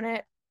do own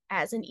it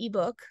as an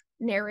ebook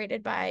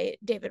narrated by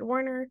David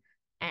Warner,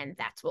 and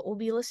that's what we'll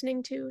be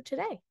listening to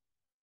today.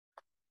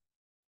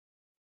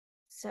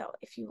 So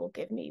if you will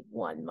give me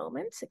one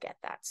moment to get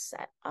that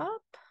set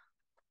up.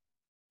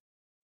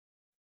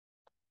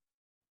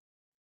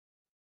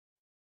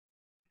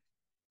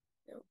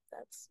 Nope,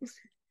 that's...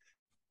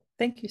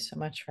 Thank you so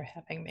much for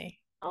having me.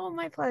 Oh,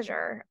 my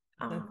pleasure.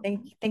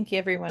 Thank you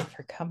everyone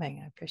for coming.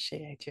 I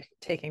appreciate you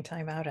taking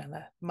time out on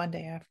a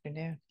Monday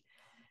afternoon.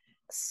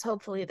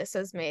 Hopefully this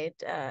has made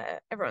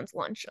everyone's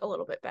lunch a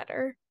little bit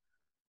better.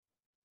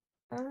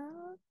 Why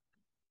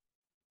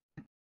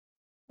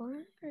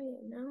are you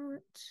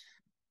not?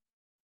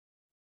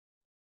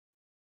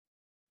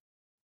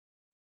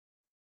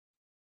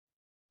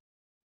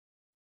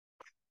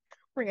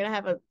 We're gonna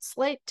have a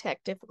slight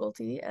tech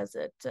difficulty as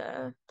it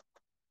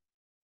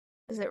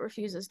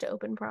refuses to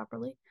open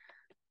properly.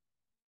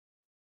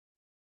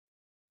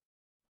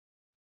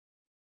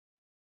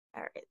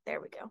 All right, there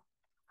we go.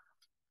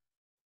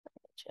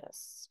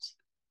 Just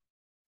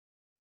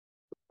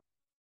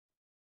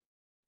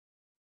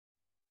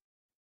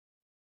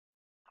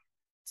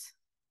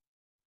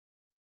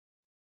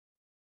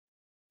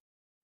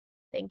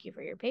thank you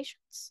for your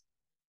patience,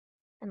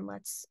 and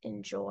let's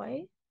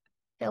enjoy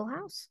Hill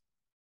House.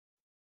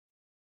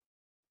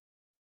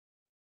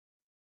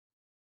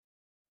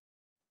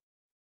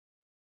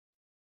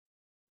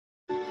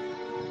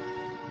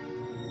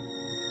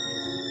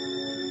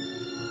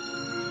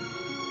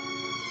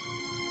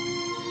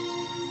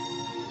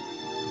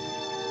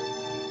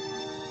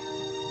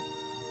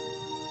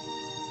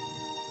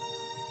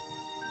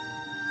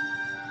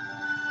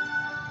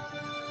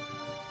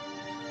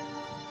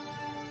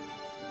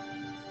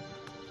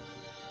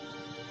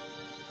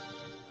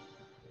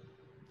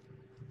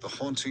 The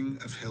Haunting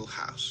of Hill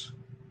House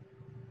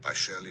by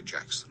Shirley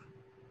Jackson.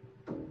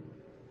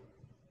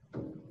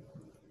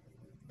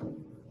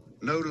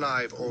 No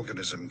live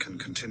organism can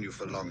continue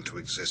for long to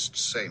exist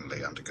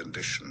sanely under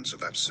conditions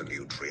of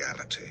absolute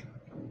reality.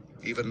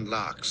 Even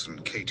larks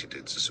and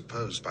katydids are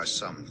supposed by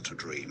some to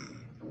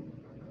dream.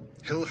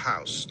 Hill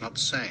House, not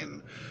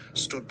sane,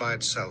 stood by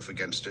itself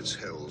against its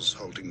hills,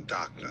 holding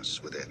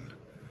darkness within.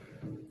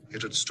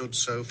 It had stood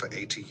so for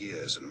 80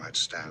 years and might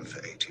stand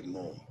for 80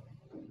 more.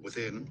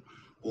 Within,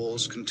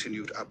 walls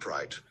continued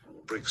upright,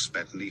 bricks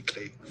bent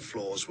neatly,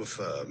 floors were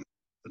firm,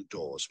 and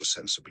doors were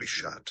sensibly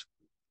shut.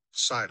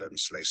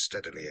 Silence lay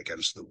steadily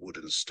against the wood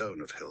and stone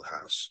of Hill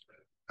House,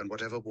 and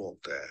whatever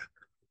walked there,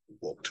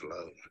 walked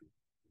alone.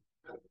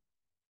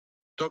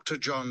 Dr.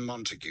 John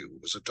Montague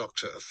was a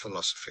doctor of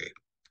philosophy.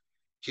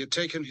 He had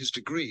taken his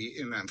degree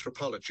in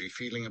anthropology,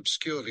 feeling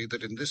obscurely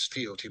that in this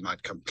field he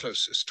might come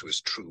closest to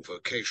his true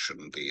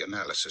vocation, the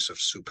analysis of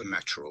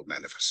supernatural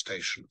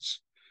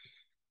manifestations.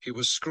 He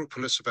was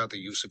scrupulous about the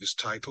use of his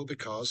title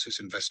because,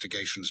 his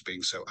investigations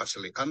being so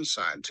utterly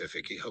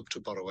unscientific, he hoped to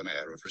borrow an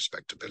air of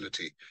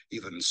respectability,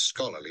 even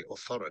scholarly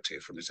authority,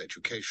 from his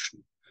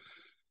education.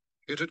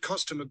 It had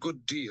cost him a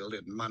good deal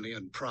in money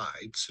and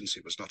pride, since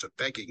he was not a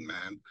begging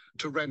man,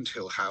 to rent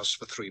Hill House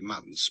for 3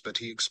 months, but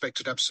he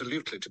expected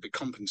absolutely to be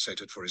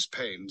compensated for his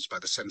pains by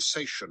the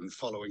sensation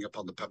following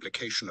upon the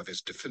publication of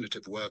his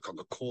definitive work on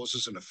the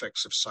causes and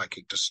effects of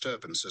psychic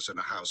disturbances in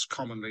a house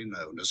commonly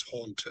known as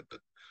haunted.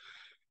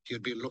 He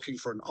had been looking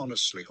for an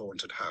honestly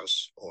haunted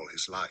house all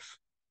his life.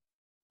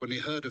 When he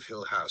heard of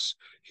Hill House,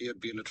 he had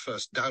been at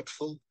first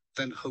doubtful,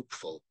 then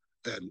hopeful,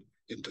 then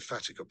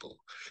indefatigable.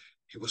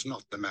 He was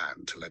not the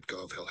man to let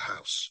go of Hill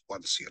House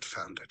once he had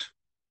found it.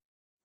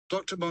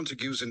 Dr.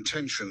 Montague's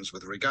intentions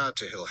with regard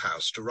to Hill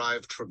House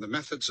derived from the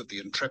methods of the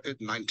intrepid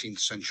 19th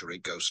century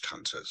ghost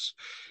hunters.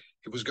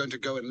 He was going to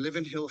go and live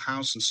in Hill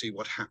House and see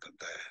what happened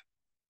there.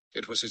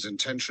 It was his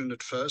intention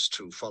at first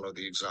to follow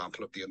the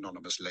example of the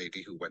anonymous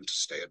lady who went to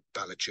stay at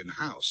Balachin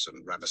House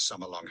and ran a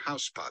summer-long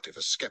house party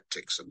for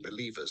skeptics and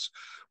believers,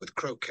 with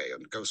croquet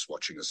and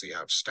ghost-watching as the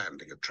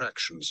outstanding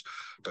attractions.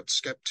 But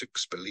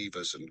skeptics,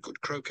 believers, and good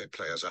croquet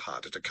players are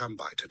harder to come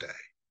by today.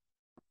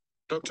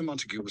 Dr.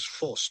 Montague was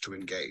forced to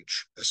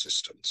engage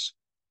assistants.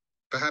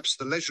 Perhaps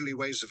the leisurely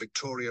ways of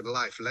Victorian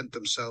life lent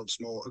themselves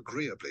more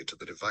agreeably to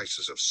the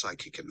devices of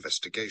psychic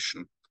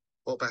investigation,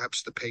 or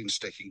perhaps the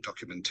painstaking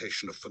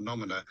documentation of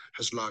phenomena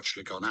has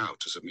largely gone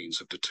out as a means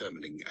of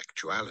determining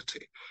actuality.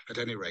 At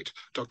any rate,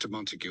 Dr.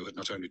 Montague had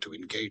not only to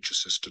engage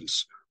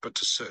assistants, but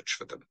to search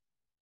for them.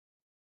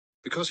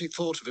 Because he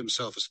thought of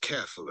himself as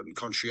careful and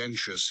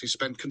conscientious, he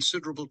spent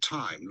considerable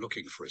time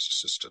looking for his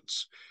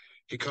assistants.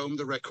 He combed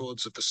the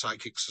records of the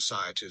psychic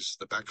societies,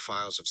 the back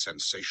files of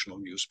sensational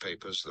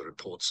newspapers, the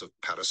reports of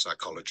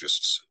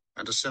parapsychologists,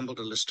 and assembled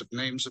a list of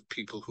names of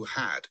people who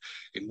had,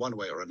 in one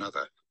way or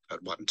another,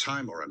 at one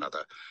time or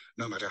another,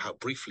 no matter how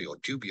briefly or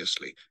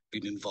dubiously,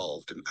 been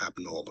involved in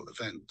abnormal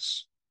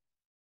events.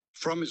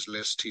 From his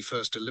list, he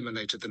first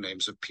eliminated the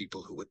names of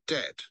people who were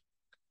dead.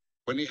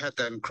 When he had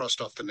then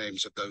crossed off the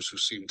names of those who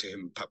seemed to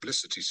him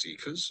publicity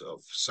seekers,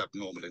 of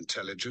subnormal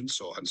intelligence,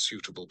 or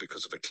unsuitable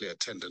because of a clear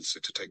tendency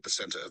to take the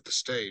center of the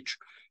stage,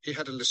 he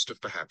had a list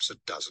of perhaps a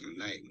dozen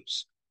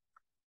names.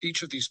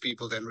 Each of these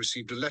people then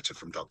received a letter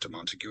from Dr.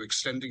 Montague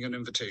extending an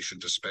invitation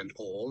to spend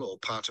all or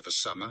part of a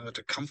summer at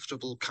a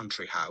comfortable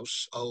country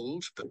house,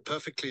 old but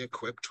perfectly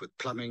equipped with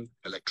plumbing,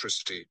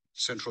 electricity,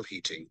 central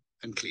heating,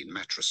 and clean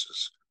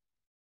mattresses.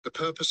 The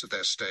purpose of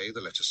their stay,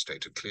 the letter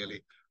stated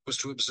clearly, was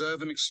to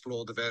observe and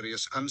explore the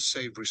various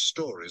unsavory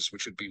stories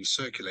which had been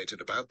circulated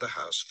about the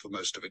house for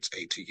most of its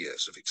 80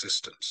 years of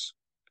existence.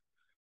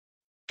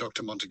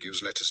 Dr.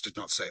 Montague's letters did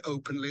not say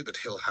openly that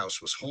Hill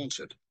House was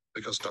haunted,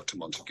 because Dr.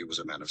 Montague was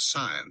a man of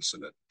science,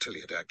 and until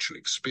he had actually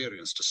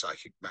experienced a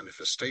psychic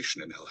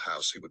manifestation in Hill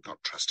House, he would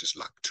not trust his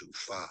luck too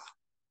far.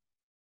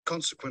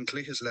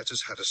 Consequently, his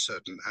letters had a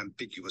certain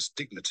ambiguous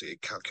dignity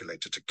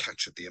calculated to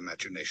catch at the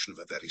imagination of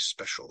a very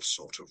special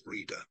sort of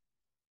reader.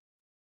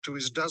 To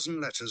his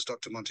dozen letters,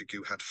 Dr.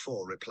 Montague had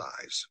 4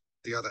 replies,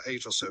 the other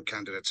 8 or so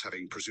candidates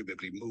having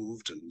presumably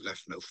moved and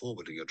left no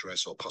forwarding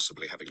address, or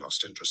possibly having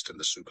lost interest in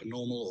the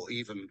supernormal, or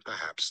even,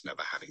 perhaps,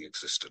 never having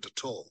existed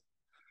at all.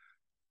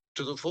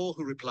 To the 4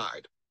 who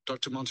replied,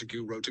 Dr.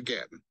 Montague wrote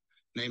again,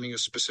 naming a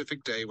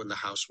specific day when the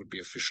house would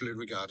be officially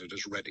regarded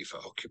as ready for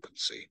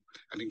occupancy,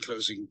 and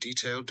enclosing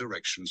detailed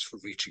directions for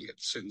reaching it,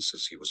 since,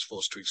 as he was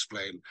forced to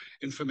explain,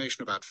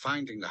 information about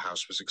finding the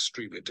house was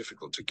extremely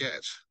difficult to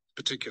get,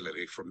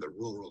 particularly from the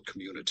rural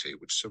community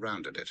which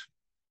surrounded it.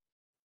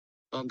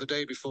 On the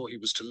day before he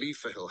was to leave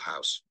for Hill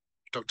House,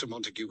 Dr.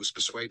 Montague was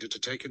persuaded to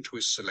take into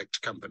his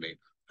select company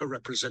a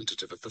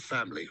representative of the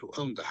family who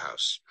owned the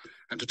house,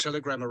 and a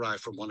telegram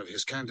arrived from one of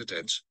his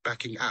candidates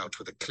backing out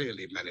with a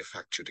clearly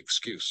manufactured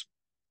excuse.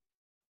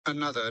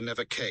 Another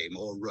never came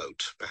or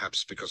wrote,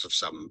 perhaps because of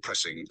some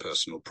pressing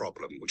personal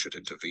problem which had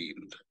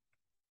intervened.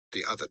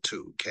 The other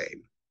 2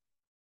 came.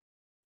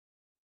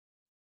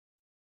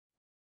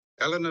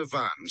 Eleanor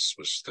Vance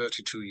was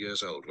 32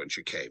 years old when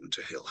she came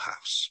to Hill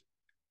House.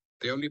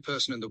 The only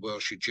person in the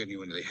world she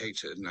genuinely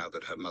hated, now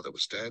that her mother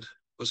was dead,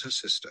 was her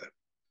sister.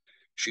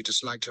 She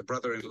disliked her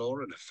brother-in-law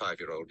and her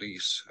 5-year-old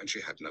niece, and she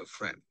had no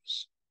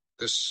friends.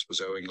 This was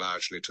owing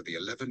largely to the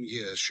 11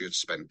 years she had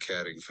spent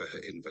caring for her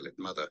invalid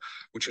mother,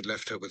 which had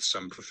left her with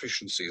some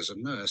proficiency as a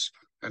nurse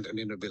and an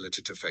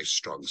inability to face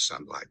strong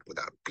sunlight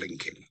without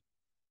blinking.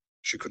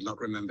 She could not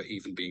remember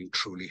even being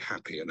truly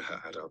happy in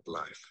her adult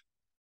life.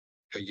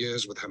 Her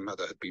years with her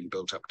mother had been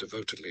built up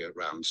devotedly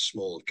around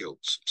small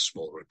guilts and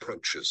small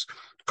reproaches,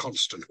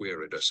 constant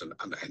weariness and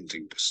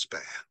unending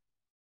despair.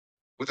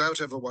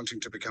 Without ever wanting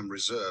to become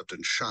reserved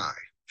and shy,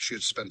 she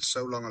had spent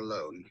so long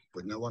alone,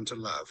 with no one to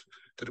love,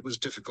 that it was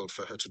difficult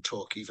for her to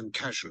talk even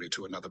casually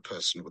to another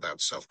person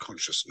without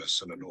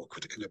self-consciousness and an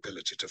awkward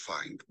inability to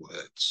find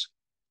words.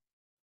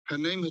 Her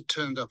name had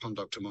turned up on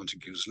Dr.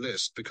 Montague's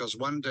list because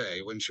one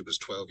day, when she was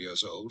 12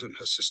 years old and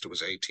her sister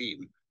was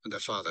 18, and their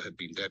father had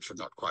been dead for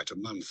not quite a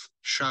month,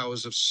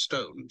 showers of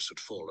stones had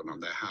fallen on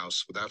their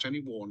house without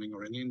any warning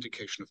or any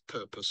indication of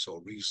purpose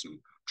or reason,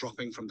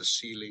 dropping from the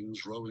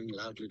ceilings, rolling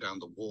loudly down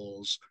the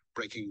walls,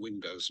 breaking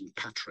windows and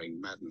pattering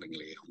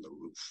maddeningly on the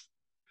roof.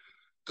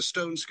 The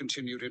stones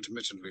continued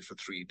intermittently for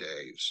 3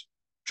 days,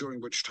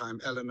 during which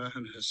time Eleanor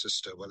and her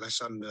sister were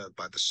less unnerved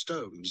by the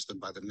stones than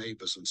by the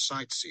neighbors and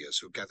sightseers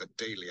who gathered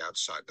daily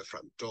outside the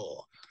front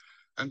door,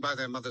 and by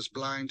their mother's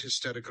blind,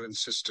 hysterical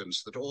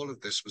insistence that all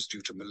of this was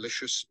due to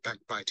malicious,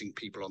 backbiting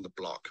people on the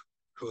block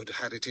who had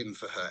had it in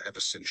for her ever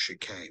since she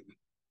came.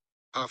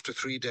 After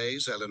 3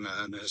 days, Eleanor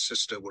and her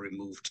sister were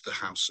removed to the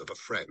house of a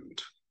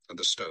friend, and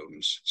the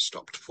stones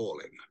stopped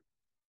falling.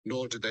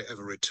 Nor did they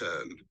ever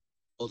return,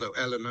 although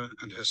Eleanor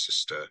and her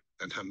sister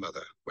and her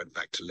mother went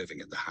back to living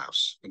in the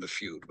house, and the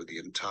feud with the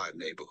entire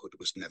neighborhood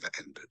was never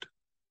ended.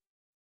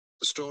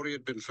 The story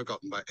had been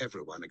forgotten by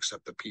everyone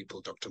except the people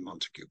Dr.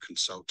 Montague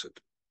consulted.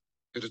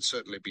 It had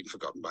certainly been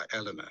forgotten by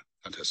Eleanor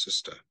and her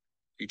sister,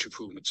 each of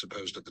whom had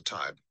supposed at the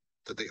time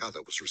that the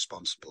other was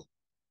responsible.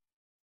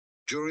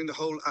 During the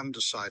whole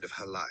underside of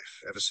her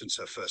life, ever since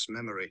her first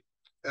memory,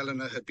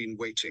 Eleanor had been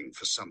waiting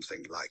for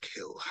something like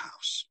Hill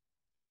House.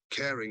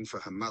 Caring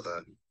for her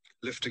mother,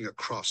 lifting a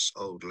cross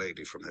old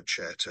lady from her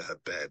chair to her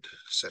bed,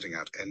 setting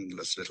out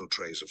endless little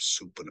trays of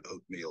soup and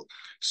oatmeal,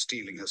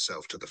 steeling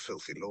herself to the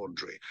filthy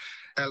laundry,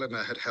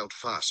 Eleanor had held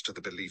fast to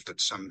the belief that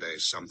someday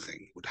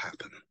something would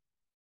happen.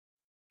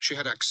 She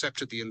had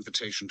accepted the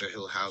invitation to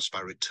Hill House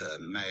by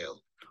return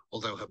mail,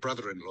 although her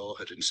brother-in-law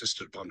had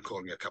insisted upon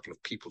calling a couple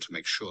of people to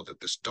make sure that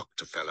this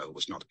doctor fellow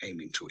was not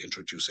aiming to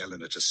introduce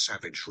Eleanor to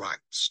savage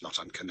rites not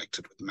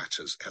unconnected with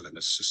matters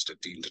Eleanor's sister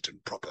deemed it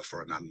improper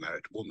for an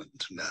unmarried woman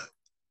to know.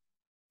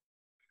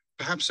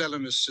 Perhaps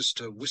Eleanor's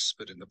sister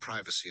whispered in the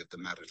privacy of the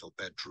marital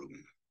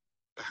bedroom.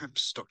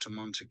 Perhaps Dr.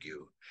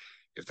 Montague,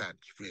 if that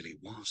really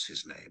was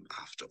his name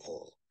after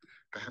all,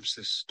 perhaps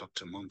this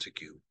Dr.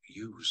 Montague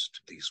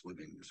used these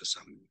women for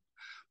some,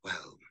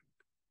 well,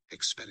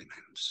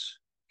 experiments,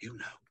 you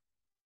know.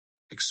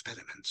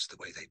 Experiments the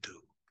way they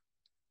do.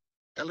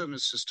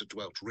 Eleanor's sister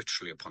dwelt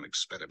richly upon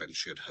experiments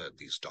she had heard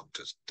these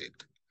doctors did.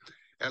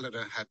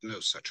 Eleanor had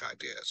no such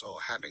ideas,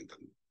 or having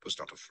them, was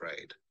not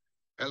afraid.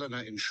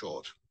 Eleanor, in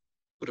short,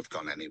 would have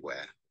gone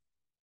anywhere.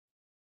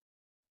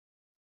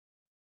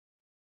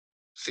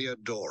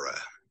 Theodora.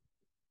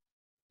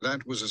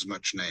 That was as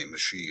much name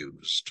as she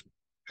used.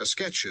 Her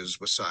sketches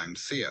were signed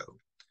Theo,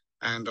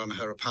 and on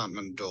her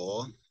apartment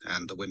door,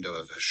 and the window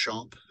of her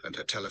shop, and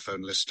her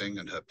telephone listing,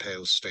 and her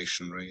pale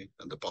stationery,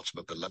 and the bottom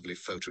of the lovely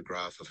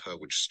photograph of her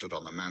which stood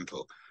on the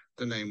mantel,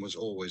 the name was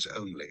always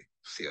only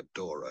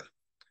Theodora.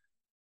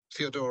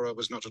 Theodora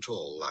was not at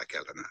all like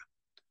Eleanor.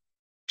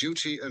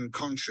 Duty and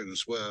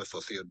conscience were,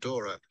 for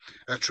Theodora,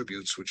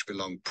 attributes which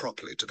belonged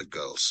properly to the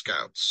Girl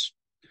Scouts.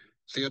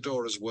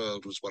 Theodora's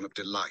world was one of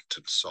delight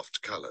and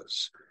soft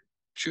colors.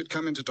 She had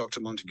come into Dr.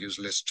 Montague's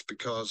list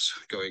because,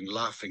 going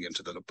laughing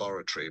into the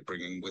laboratory,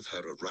 bringing with her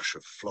a rush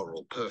of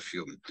floral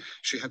perfume,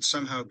 she had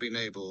somehow been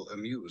able,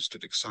 amused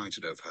and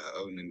excited over her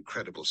own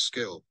incredible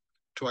skill,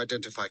 to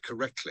identify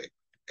correctly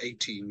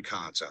 18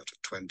 cards out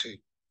of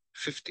 20,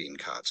 15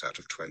 cards out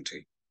of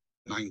 20,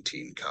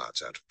 19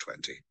 cards out of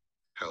 20,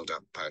 held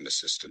up by an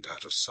assistant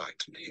out of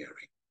sight and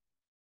hearing.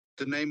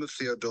 The name of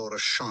Theodora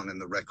shone in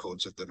the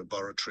records of the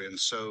laboratory, and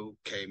so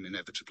came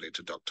inevitably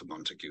to Dr.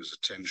 Montague's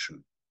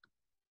attention.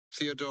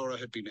 Theodora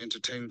had been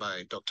entertained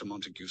by Dr.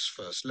 Montague's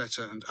first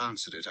letter and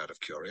answered it out of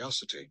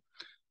curiosity.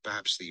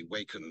 Perhaps the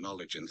wakened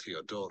knowledge in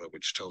Theodora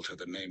which told her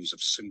the names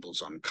of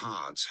symbols on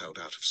cards held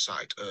out of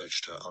sight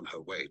urged her on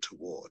her way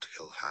toward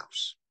Hill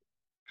House,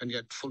 and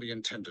yet fully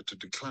intended to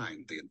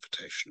decline the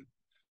invitation.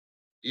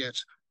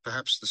 Yet,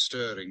 perhaps the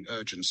stirring,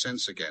 urgent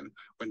sense again,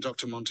 when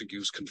Dr.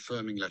 Montague's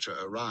confirming letter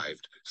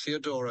arrived,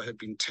 Theodora had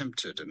been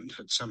tempted and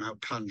had somehow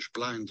plunged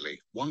blindly,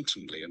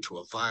 wantonly, into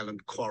a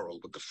violent quarrel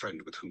with the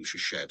friend with whom she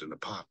shared an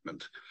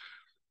apartment.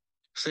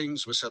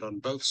 Things were said on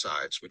both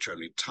sides which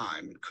only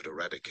time could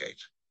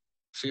eradicate.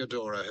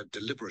 Theodora had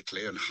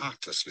deliberately and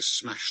heartlessly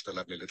smashed the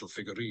lovely little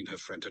figurine her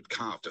friend had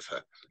carved of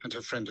her, and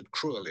her friend had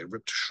cruelly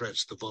ripped to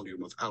shreds the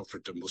volume of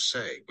Alfred de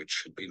Musset,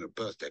 which had been a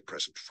birthday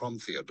present from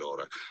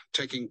Theodora,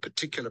 taking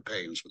particular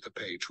pains with the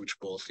page which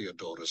bore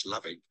Theodora's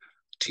loving,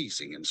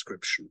 teasing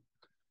inscription.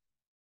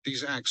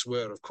 These acts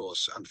were, of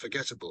course,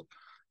 unforgettable,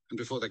 and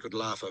before they could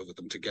laugh over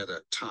them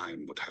together,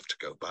 time would have to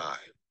go by.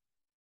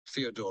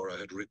 Theodora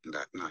had written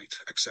that night,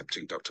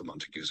 accepting Dr.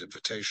 Montague's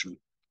invitation,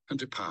 and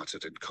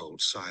departed in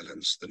cold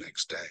silence the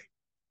next day.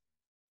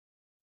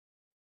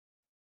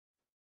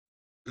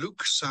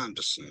 Luke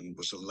Sanderson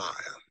was a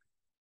liar.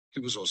 He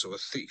was also a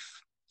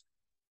thief.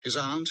 His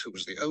aunt, who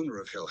was the owner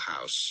of Hill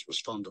House, was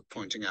fond of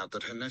pointing out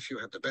that her nephew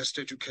had the best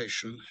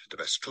education, the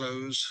best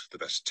clothes, the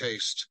best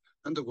taste,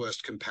 and the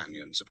worst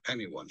companions of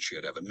anyone she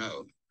had ever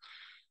known.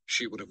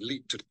 She would have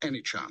leaped at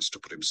any chance to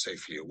put him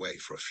safely away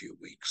for a few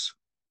weeks.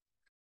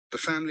 The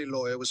family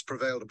lawyer was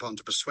prevailed upon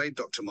to persuade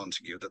Dr.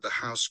 Montague that the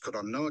house could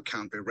on no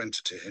account be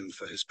rented to him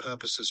for his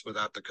purposes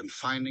without the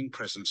confining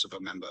presence of a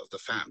member of the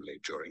family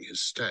during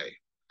his stay.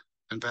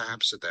 And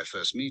perhaps at their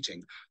first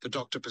meeting, the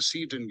doctor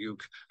perceived in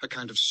Luke a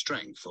kind of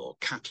strength or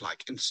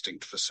cat-like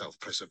instinct for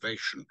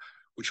self-preservation,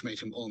 which made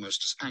him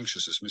almost as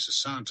anxious as Mrs.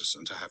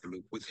 Sanderson to have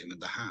Luke with him in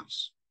the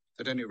house.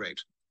 At any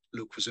rate,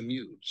 Luke was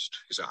amused,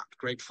 his aunt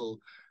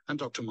grateful, and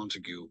Dr.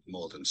 Montague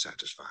more than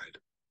satisfied.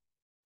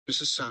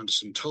 Mrs.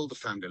 Sanderson told the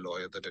family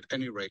lawyer that at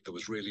any rate there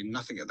was really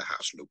nothing in the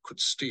house Luke could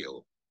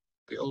steal.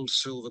 The old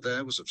silver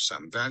there was of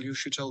some value,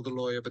 she told the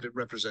lawyer, but it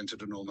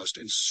represented an almost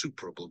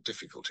insuperable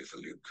difficulty for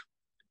Luke.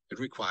 It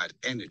required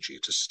energy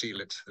to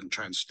steal it and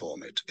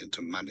transform it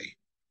into money.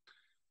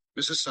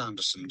 Mrs.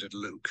 Sanderson did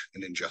Luke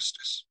an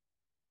injustice.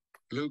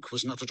 Luke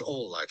was not at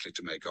all likely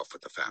to make off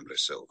with the family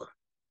silver.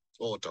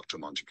 or Dr.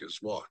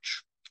 Montague's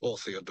watch, or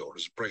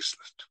Theodora's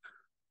bracelet.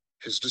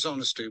 His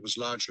dishonesty was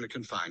largely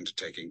confined to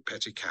taking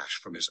petty cash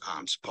from his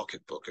aunt's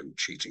pocketbook and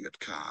cheating at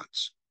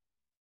cards.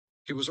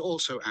 He was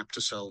also apt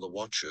to sell the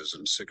watches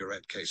and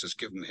cigarette cases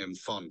given him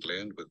fondly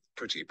and with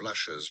pretty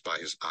blushes by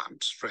his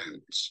aunt's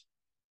friends.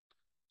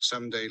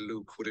 Someday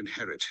Luke would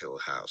inherit Hill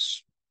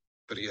House,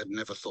 but he had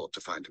never thought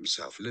to find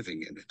himself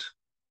living in it.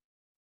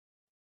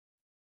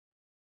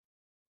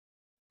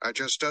 "I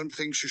just don't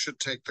think she should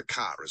take the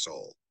car is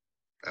all,"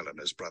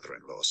 Eleanor's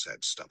brother-in-law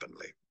said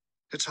stubbornly.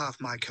 "It's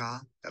half my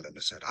car,"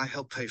 Eleanor said. "I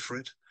help pay for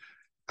it."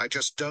 "I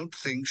just don't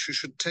think she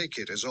should take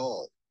it is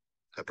all,"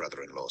 her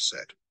brother-in-law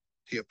said.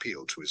 He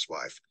appealed to his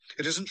wife.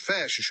 "It isn't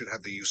fair she should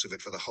have the use of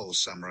it for the whole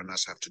summer and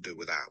us have to do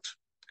without."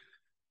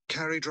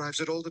 "Carrie drives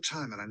it all the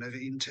time and I never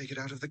even take it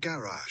out of the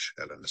garage,"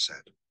 Eleanor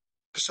said.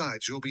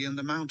 "Besides, you'll be in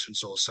the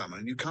mountains all summer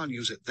and you can't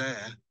use it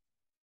there.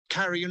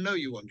 Carrie, you know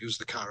you won't use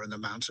the car in the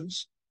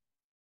mountains.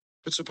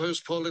 But suppose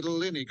poor little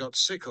Linny got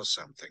sick or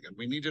something and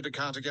we needed a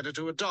car to get her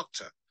to a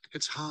doctor."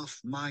 "It's half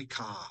my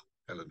car,"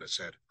 Eleanor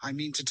said. "I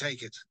mean to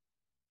take it."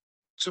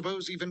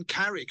 "Suppose even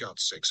Carrie got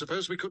sick.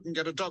 Suppose we couldn't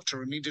get a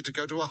doctor and needed to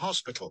go to a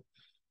hospital."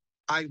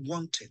 "I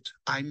want it.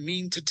 I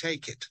mean to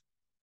take it."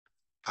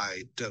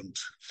 "I don't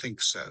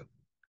think so."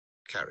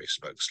 Carrie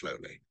spoke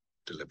slowly,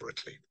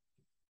 deliberately.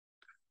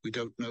 "We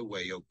don't know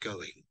where you're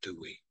going, do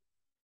we?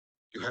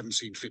 You haven't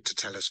seen fit to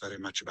tell us very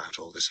much about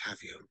all this,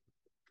 have you?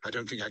 I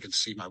don't think I can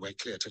see my way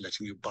clear to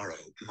letting you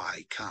borrow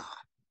my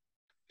car."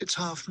 "It's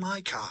half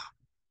my car."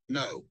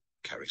 "No,"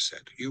 Carrie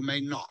said, "you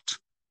may not."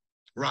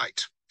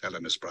 "Right,"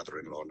 Eleanor's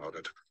brother-in-law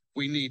nodded.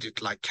 "We need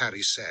it like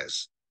Carrie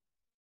says."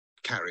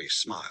 Carrie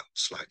smiled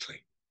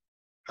slightly.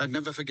 "I'd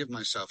never forgive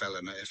myself,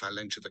 Eleanor, if I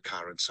lent you the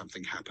car and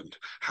something happened.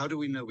 How do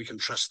we know we can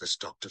trust this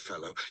doctor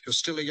fellow? You're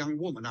still a young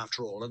woman,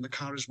 after all, and the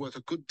car is worth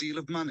a good deal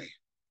of money."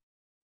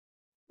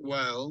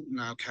 "Well,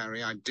 now,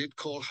 Carrie, I did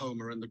call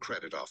Homer in the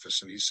credit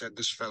office, and he said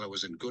this fellow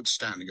was in good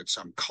standing at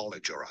some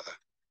college or other."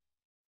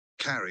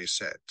 Carrie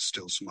said,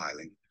 still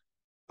smiling,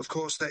 "Of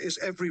course, there is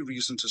every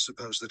reason to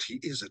suppose that he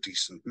is a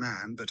decent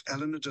man, but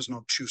Eleanor does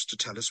not choose to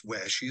tell us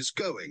where she is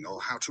going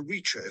or how to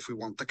reach her if we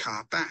want the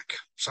car back.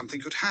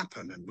 Something could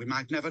happen, and we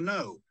might never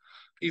know.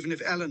 Even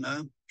if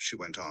Eleanor," she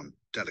went on,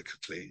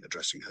 delicately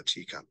addressing her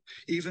teacup,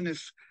 "even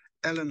if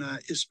Eleanor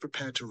is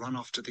prepared to run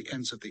off to the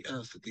ends of the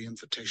earth at the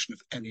invitation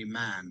of any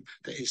man,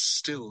 there is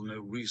still no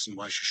reason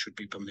why she should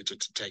be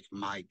permitted to take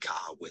my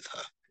car with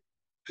her.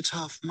 It's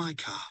half my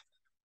car.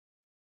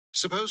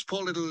 Suppose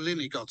poor little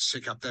Linny got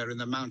sick up there in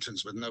the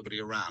mountains with nobody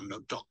around, no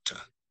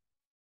doctor.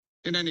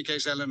 In any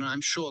case, Eleanor,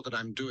 I'm sure that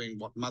I'm doing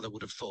what Mother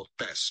would have thought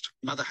best.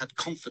 Mother had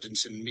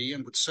confidence in me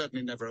and would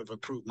certainly never have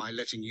approved my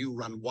letting you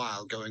run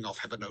wild going off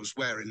heaven knows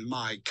where in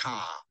my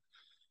car.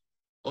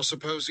 Or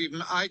suppose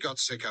even I got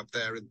sick up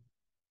there and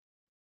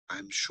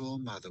I'm sure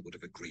Mother would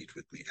have agreed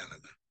with me,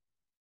 Eleanor.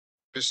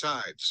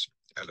 Besides,"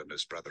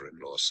 Eleanor's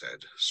brother-in-law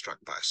said, struck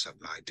by a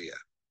sudden idea,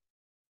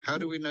 "how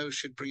do we know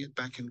she'd bring it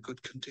back in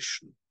good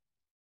condition?"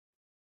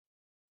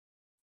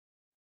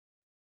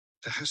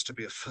 "There has to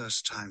be a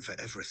first time for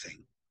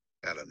everything,"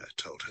 Eleanor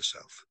told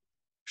herself.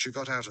 She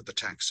got out of the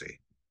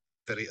taxi,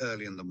 very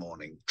early in the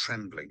morning,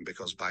 trembling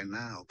because by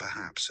now,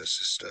 perhaps, her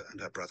sister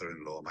and her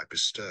brother-in-law might be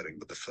stirring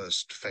with the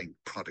first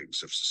faint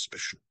proddings of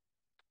suspicion.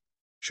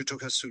 She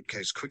took her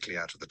suitcase quickly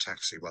out of the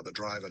taxi while the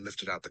driver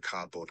lifted out the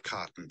cardboard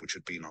carton which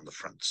had been on the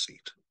front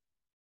seat.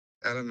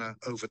 Eleanor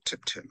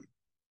overtipped him,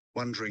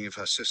 wondering if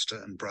her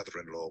sister and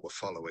brother-in-law were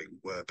following,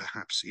 were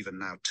perhaps even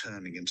now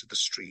turning into the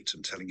street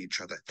and telling each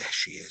other, "There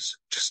she is,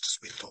 just as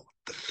we thought,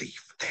 the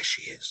thief, there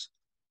she is."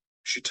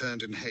 She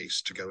turned in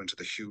haste to go into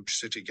the huge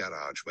city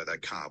garage where their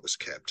car was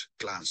kept,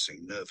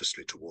 glancing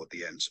nervously toward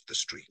the ends of the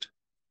street.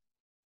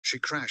 She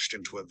crashed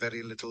into a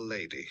very little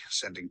lady,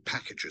 sending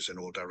packages in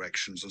all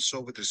directions, and saw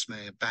with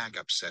dismay a bag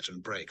upset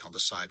and break on the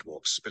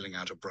sidewalk, spilling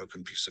out a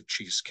broken piece of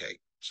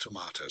cheesecake,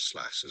 tomato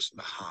slices, and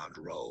a hard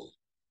roll.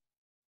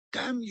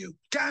 "Damn you!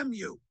 Damn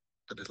you!"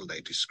 the little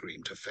lady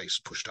screamed, her face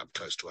pushed up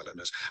close to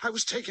Eleanor's. "I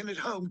was taking it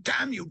home!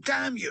 Damn you!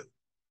 Damn you!"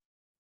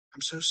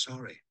 "I'm so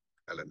sorry,"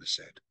 Eleanor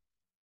said.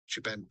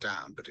 She bent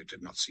down, but it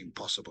did not seem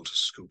possible to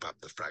scoop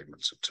up the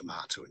fragments of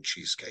tomato and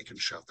cheesecake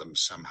and shove them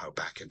somehow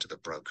back into the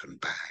broken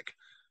bag.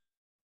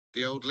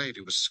 The old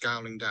lady was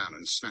scowling down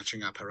and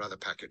snatching up her other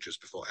packages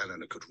before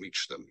Eleanor could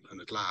reach them, and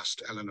at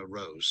last Eleanor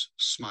rose,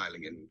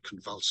 smiling in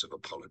convulsive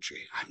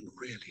apology. "I'm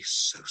really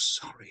so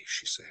sorry,"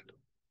 she said.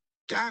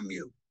 "Damn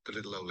you," the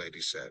little old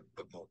lady said,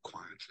 but more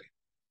quietly.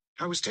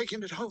 "I was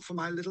taking it home for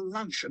my little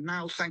lunch, and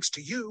now, thanks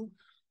to you,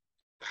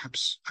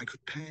 perhaps I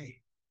could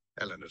pay."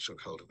 Eleanor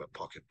took hold of her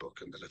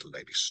pocketbook, and the little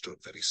lady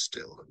stood very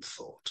still and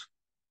thought.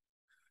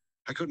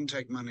 "I couldn't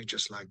take money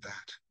just like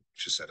that,"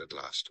 she said at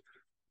last.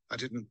 "I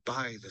didn't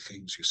buy the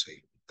things, you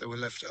see. They were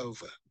left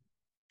over."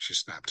 She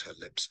snapped her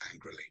lips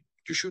angrily.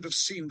 "You should have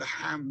seen the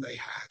ham they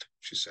had,"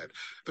 she said.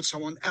 "But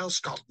someone else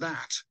got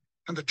that,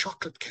 and the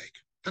chocolate cake,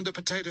 and the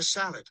potato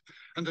salad,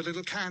 and the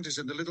little candies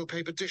in the little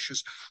paper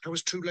dishes. I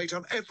was too late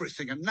on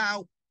everything, and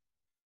now—"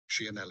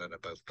 She and Eleanor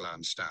both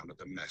glanced down at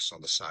the mess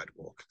on the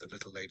sidewalk. The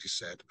little lady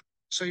said,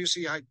 So you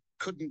see, I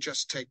couldn't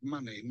just take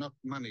money, not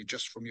money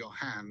just from your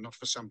hand, not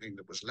for something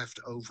that was left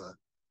over.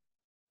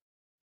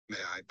 May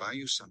I buy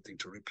you something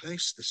to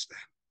replace this, then?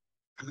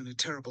 I'm in a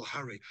terrible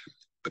hurry,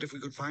 but if we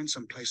could find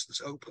some place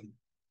that's open.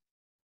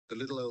 The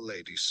little old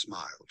lady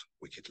smiled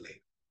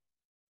wickedly.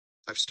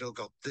 I've still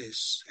got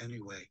this,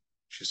 anyway,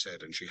 she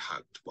said, and she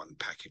hugged one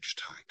package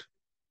tight.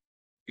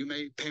 You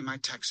may pay my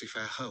taxi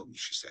fare home,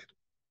 she said.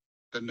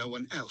 Then no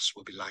one else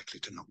will be likely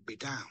to knock me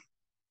down.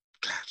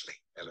 Gladly,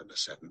 Eleanor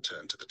said, and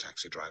turned to the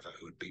taxi driver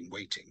who had been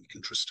waiting,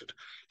 interested.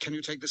 Can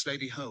you take this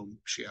lady home?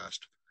 She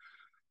asked.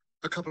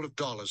 A couple of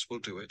dollars will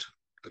do it,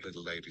 the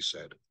little lady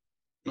said.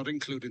 Not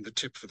including the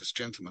tip for this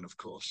gentleman, of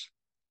course.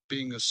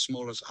 Being as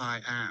small as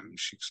I am,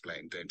 she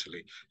explained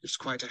daintily, it's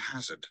quite a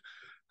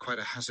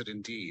hazard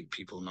indeed,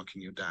 people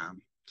knocking you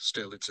down.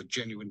 Still, it's a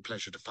genuine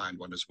pleasure to find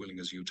one as willing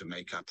as you to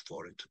make up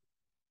for it.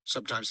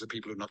 Sometimes the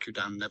people who knock you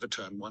down never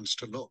turn once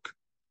to look.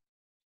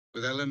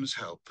 With Eleanor's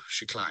help,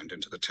 she climbed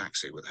into the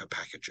taxi with her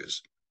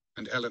packages,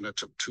 and Eleanor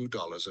took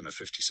 $2 and a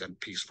 50-cent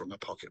piece from her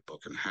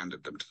pocketbook and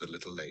handed them to the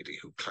little lady,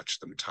 who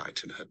clutched them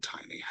tight in her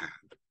tiny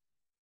hand.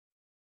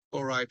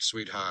 All right,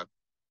 sweetheart,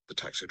 the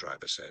taxi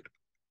driver said.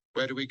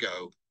 Where do we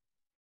go?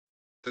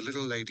 The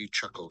little lady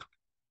chuckled.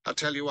 I'll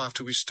tell you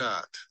after we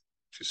start,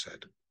 she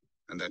said,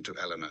 and then to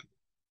Eleanor.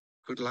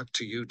 Good luck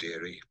to you,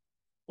 dearie.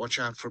 Watch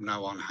out from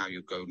now on how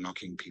you go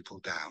knocking people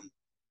down.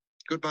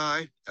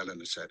 Goodbye,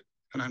 Eleanor said,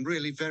 and I'm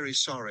really very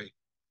sorry.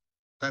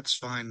 That's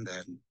fine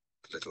then,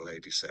 the little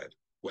lady said,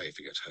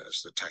 waving at her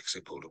as the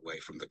taxi pulled away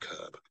from the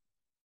curb.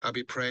 I'll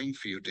be praying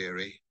for you,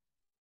 dearie.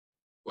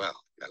 Well,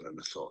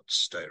 Eleanor thought,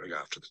 staring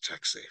after the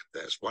taxi,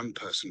 there's one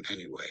person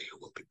anyway who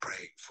will be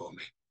praying for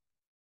me.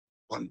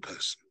 One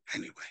person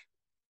anyway.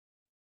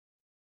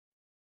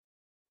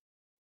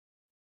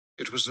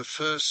 It was the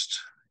first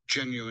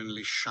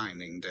genuinely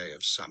shining day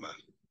of summer,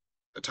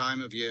 a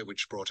time of year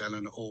which brought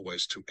Eleanor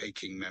always to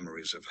aching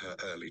memories of her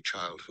early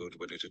childhood,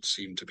 when it had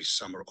seemed to be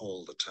summer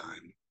all the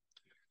time.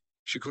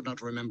 She could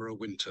not remember a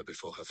winter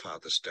before her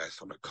father's death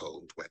on a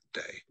cold, wet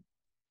day.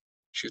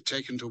 She had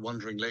taken to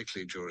wondering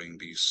lately during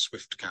these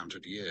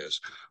swift-counted years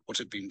what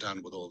had been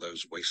done with all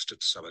those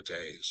wasted summer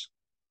days.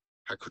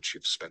 How could she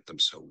have spent them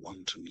so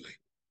wantonly?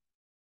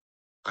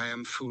 I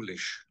am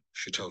foolish,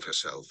 she told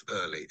herself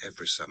early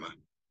every summer.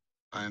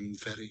 I am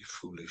very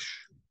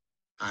foolish.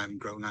 I am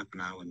grown up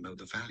now and know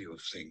the value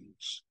of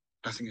things.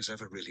 Nothing is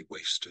ever really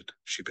wasted,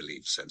 she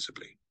believed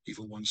sensibly,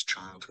 even one's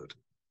childhood.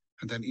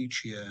 And then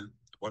each year,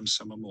 one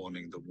summer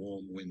morning, the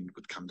warm wind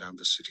would come down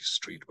the city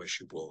street where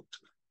she walked,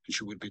 and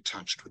she would be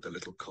touched with a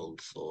little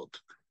cold thought.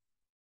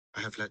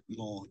 I have let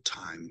more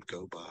time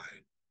go by.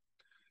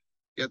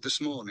 Yet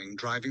this morning,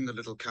 driving the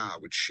little car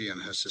which she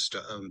and her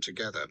sister owned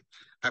together,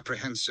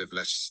 apprehensive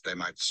lest they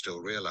might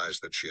still realize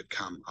that she had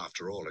come,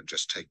 after all, and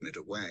just taken it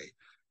away,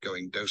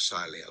 going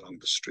docilely along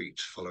the street,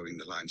 following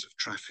the lines of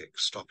traffic,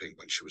 stopping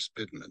when she was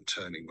bidden and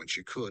turning when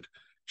she could,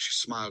 she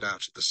smiled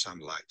out at the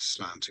sunlight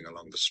slanting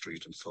along the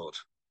street and thought,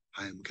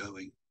 I am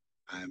going,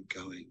 I am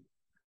going.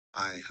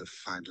 I have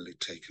finally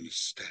taken a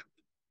step.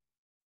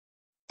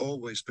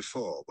 Always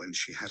before, when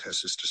she had her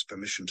sister's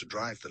permission to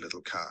drive the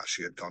little car,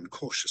 she had gone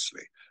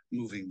cautiously,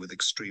 moving with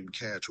extreme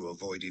care to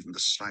avoid even the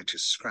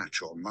slightest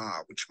scratch or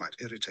mar which might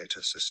irritate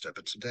her sister.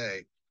 But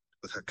today,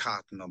 with her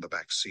carton on the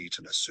back seat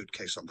and her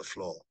suitcase on the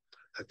floor,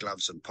 her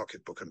gloves and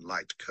pocketbook and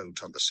light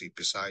coat on the seat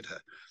beside her,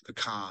 the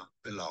car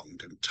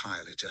belonged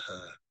entirely to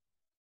her.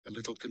 A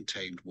little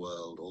contained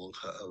world all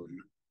her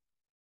own.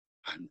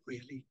 I'm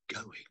really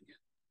going,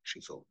 she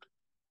thought.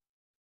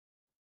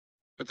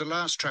 At the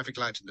last traffic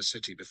light in the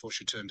city, before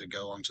she turned to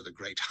go onto the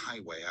great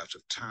highway out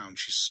of town,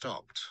 she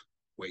stopped,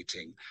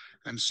 waiting,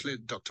 and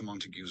slid Dr.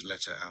 Montague's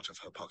letter out of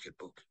her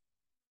pocketbook.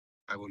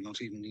 I will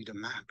not even need a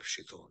map,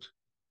 she thought.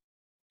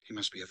 He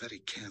must be a very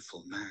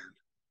careful man.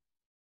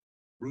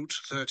 Route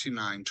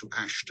 39 to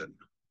Ashton,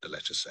 the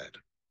letter said,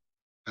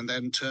 and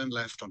then turn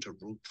left onto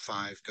Route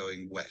 5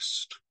 going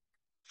west.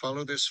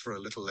 Follow this for a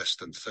little less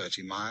than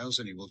 30 miles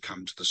and you will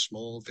come to the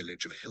small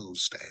village of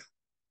Hillsdale.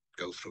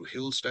 Go through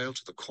Hillsdale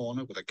to the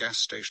corner with a gas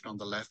station on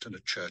the left and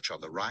a church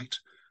on the right,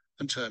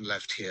 and turn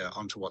left here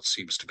onto what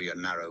seems to be a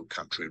narrow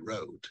country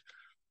road.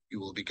 You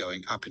will be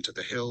going up into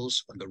the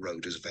hills and the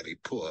road is very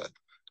poor.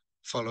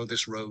 Follow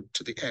this road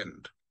to the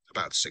end,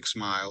 about 6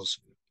 miles,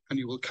 and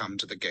you will come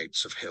to the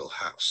gates of Hill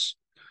House.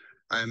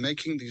 I am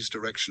making these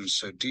directions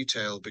so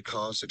detailed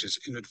because it is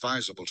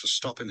inadvisable to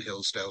stop in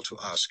Hillsdale to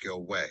ask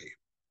your way.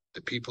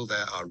 The people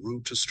there are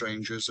rude to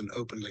strangers and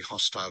openly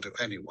hostile to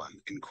anyone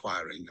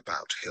inquiring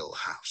about Hill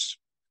House.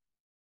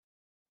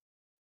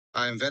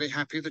 I am very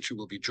happy that you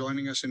will be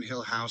joining us in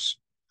Hill House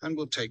and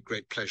will take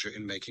great pleasure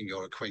in making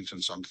your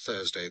acquaintance on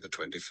Thursday, the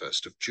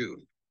 21st of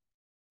June.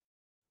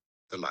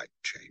 The light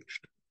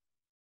changed.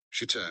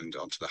 She turned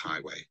onto the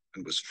highway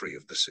and was free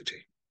of the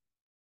city.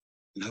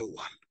 No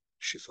one,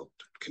 she thought,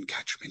 can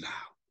catch me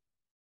now.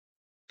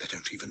 They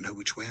don't even know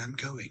which way I'm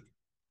going.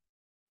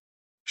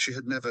 She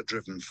had never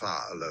driven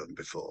far alone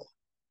before.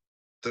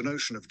 The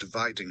notion of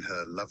dividing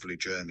her lovely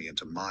journey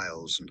into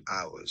miles and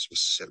hours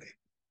was silly.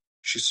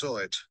 She saw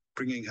it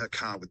bringing her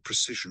car with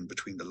precision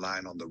between the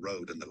line on the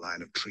road and the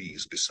line of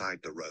trees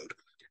beside the road,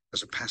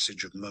 as a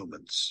passage of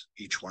moments,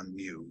 each one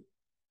new,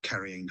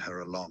 carrying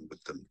her along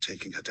with them,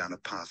 taking her down a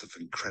path of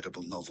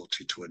incredible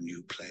novelty to a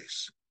new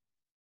place.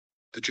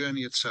 The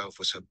journey itself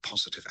was her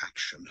positive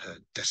action, her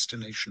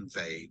destination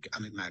vague,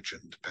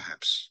 unimagined,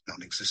 perhaps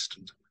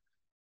non-existent.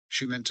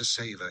 She meant to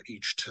savor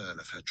each turn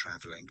of her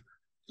traveling,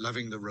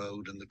 loving the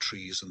road and the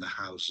trees and the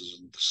houses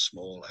and the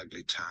small,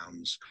 ugly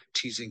towns,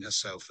 teasing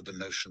herself with the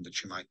notion that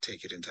she might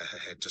take it into her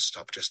head to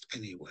stop just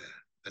anywhere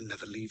and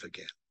never leave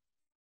again.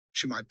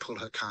 She might pull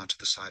her car to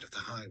the side of the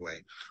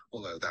highway,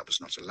 although that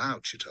was not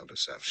allowed, she told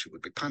herself. She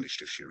would be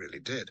punished if she really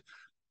did,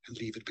 and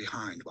leave it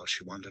behind while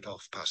she wandered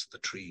off past the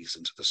trees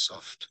into the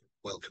soft,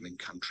 welcoming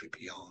country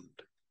beyond.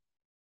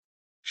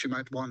 She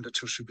might wander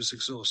till she was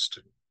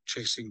exhausted,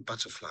 chasing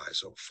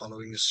butterflies or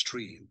following a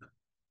stream,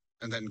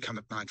 and then come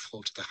at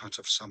nightfall to the hut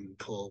of some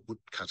poor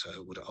woodcutter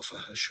who would offer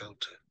her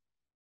shelter.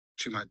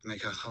 She might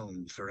make her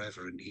home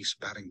forever in East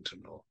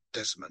Barrington or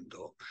Desmond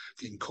or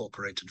the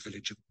incorporated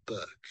village of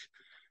Burke.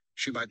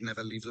 She might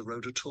never leave the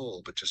road at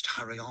all, but just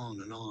hurry on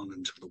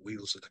until the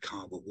wheels of the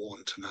car were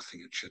worn to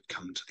nothing and she had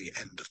come to the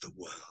end of the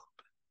world.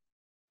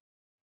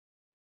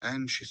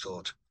 And, she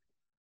thought,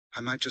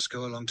 I might just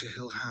go along to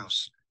Hill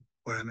House,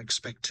 where I'm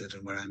expected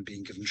and where I'm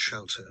being given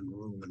shelter and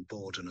room and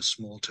board and a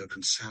small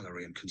token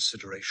salary in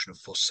consideration of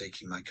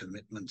forsaking my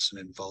commitments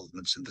and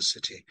involvements in the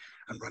city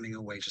and running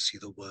away to see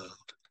the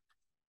world.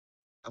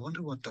 I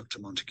wonder what Dr.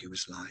 Montague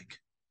is like.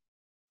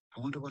 I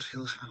wonder what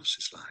Hill House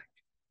is like.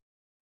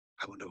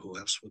 I wonder who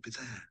else will be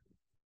there.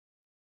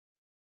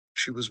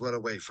 She was well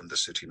away from the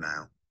city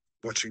now,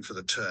 watching for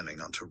the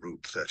turning onto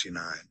Route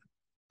 39,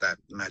 that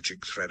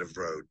magic thread of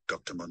road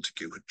Dr.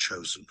 Montague had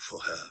chosen for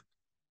her,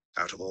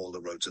 out of all the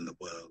roads in the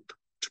world,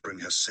 to bring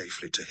her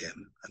safely to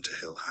him and to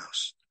Hill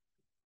House.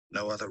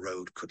 No other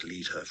road could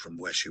lead her from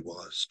where she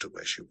was to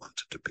where she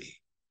wanted to be.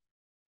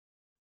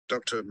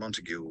 Dr.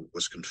 Montague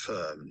was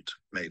confirmed,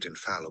 made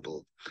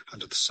infallible.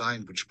 Under the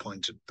sign which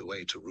pointed the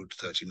way to Route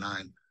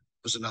 39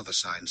 was another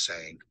sign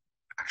saying,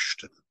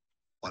 Ashton,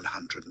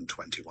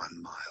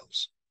 121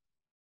 miles.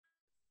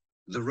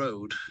 The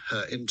road,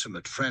 her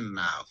intimate friend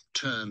now,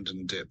 turned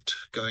and dipped,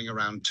 going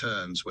around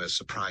turns where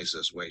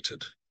surprises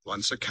waited.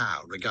 Once a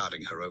cow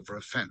regarding her over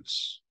a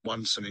fence,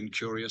 once an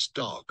incurious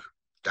dog,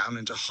 down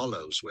into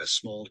hollows where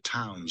small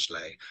towns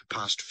lay,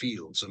 past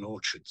fields and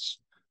orchards.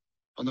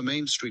 On the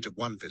main street of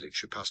one village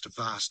she passed a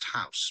vast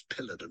house,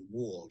 pillared and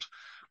walled,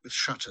 with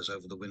shutters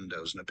over the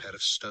windows and a pair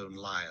of stone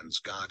lions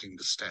guarding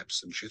the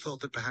steps, and she thought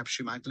that perhaps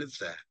she might live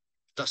there,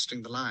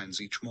 dusting the lions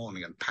each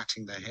morning and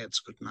patting their heads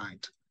good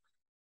night.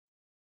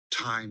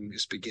 Time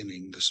is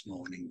beginning this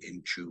morning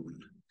in June,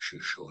 she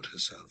assured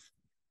herself,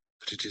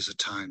 but it is a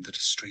time that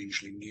is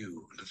strangely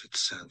new and of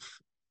itself.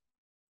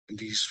 In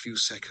these few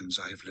seconds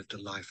I have lived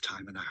a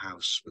lifetime in a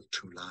house with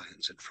 2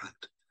 lions in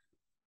front.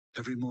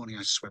 Every morning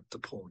I swept the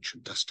porch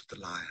and dusted the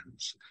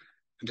lions,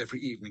 and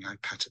every evening I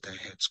patted their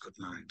heads good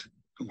night,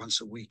 and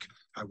once a week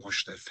I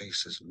washed their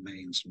faces and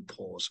manes and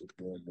paws with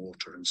warm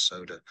water and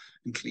soda,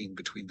 and cleaned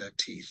between their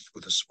teeth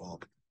with a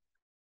swab.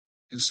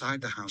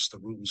 Inside the house the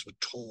rooms were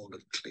tall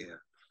and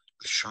clear,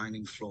 with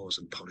shining floors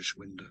and polished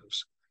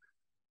windows.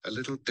 A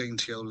little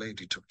dainty old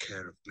lady took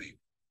care of me,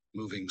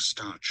 moving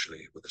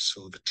starchily with a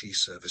silver tea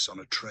service on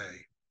a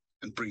tray,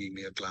 and bringing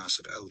me a glass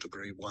of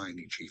elderberry wine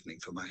each evening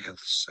for my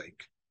health's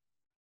sake.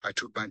 I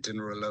took my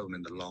dinner alone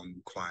in the long,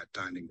 quiet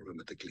dining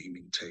room at the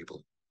gleaming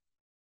table,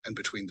 and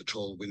between the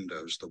tall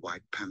windows the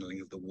white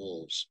paneling of the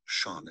walls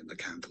shone in the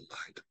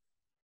candlelight.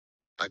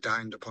 I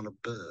dined upon a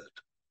bird,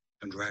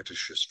 and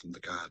radishes from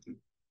the garden,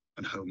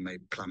 and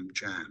homemade plum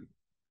jam.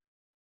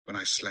 When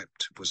I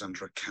slept, it was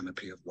under a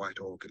canopy of white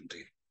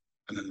organdy,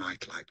 and a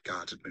nightlight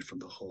guarded me from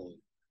the hall.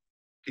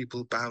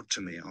 People bowed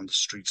to me on the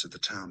streets of the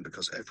town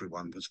because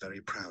everyone was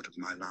very proud of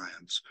my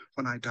lions.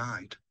 When I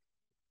died,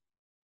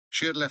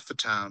 she had left the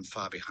town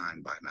far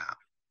behind by now,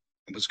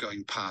 and was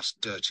going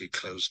past dirty,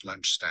 closed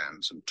lunch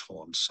stands and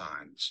torn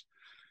signs.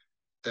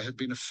 There had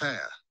been a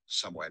fair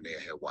somewhere near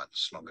here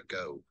once, long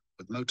ago,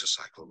 with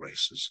motorcycle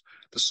races.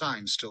 The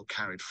sign still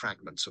carried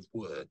fragments of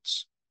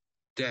words.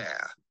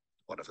 Dare,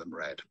 one of them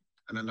read,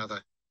 and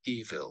another,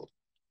 evil.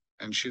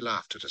 And she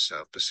laughed at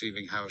herself,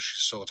 perceiving how she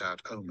sought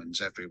out omens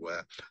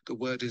everywhere. The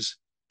word is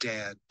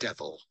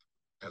daredevil,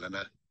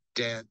 Eleanor.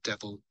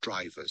 Daredevil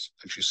drivers,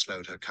 and she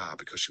slowed her car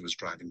because she was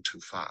driving too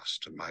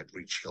fast and might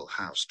reach Hill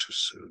House too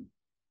soon.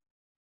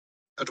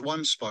 At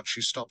one spot she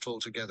stopped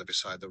altogether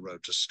beside the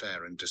road to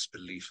stare in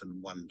disbelief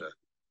and wonder.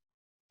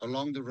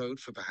 Along the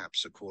road for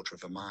perhaps a quarter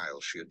of a mile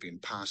she had been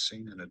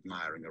passing and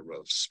admiring a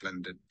row of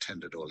splendid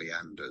tended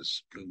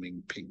oleanders,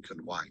 blooming pink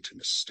and white in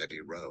a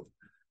steady row.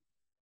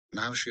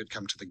 Now she had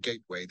come to the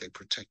gateway they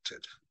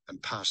protected,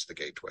 and past the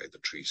gateway the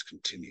trees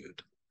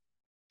continued.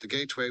 The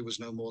gateway was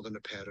no more than a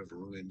pair of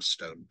ruined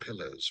stone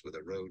pillars, with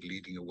a road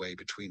leading away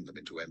between them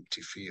into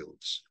empty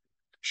fields.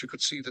 She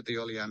could see that the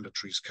oleander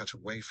trees cut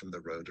away from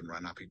the road and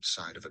ran up each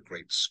side of a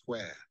great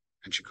square,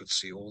 and she could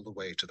see all the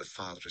way to the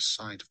farthest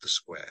side of the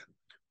square,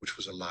 which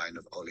was a line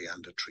of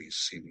oleander trees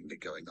seemingly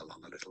going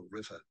along a little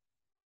river.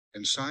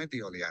 Inside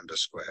the oleander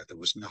square there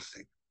was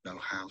nothing, no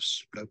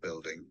house, no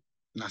building,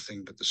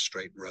 nothing but the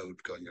straight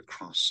road going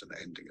across and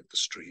ending at the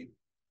stream.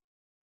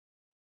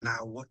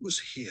 Now what was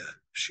here,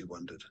 she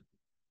wondered?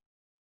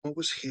 What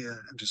was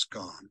here and is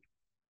gone?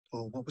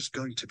 Or what was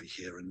going to be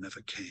here and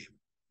never came?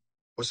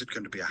 Was it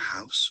going to be a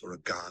house or a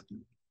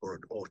garden or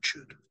an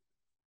orchard?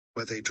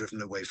 Were they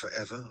driven away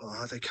forever, or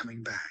are they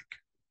coming back?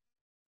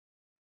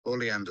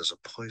 Oleanders are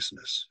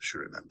poisonous, she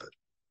remembered.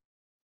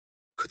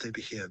 Could they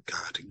be here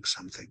guarding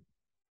something?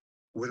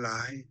 Will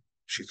I,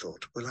 she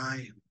thought, will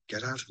I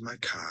get out of my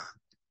car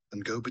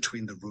and go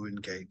between the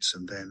ruined gates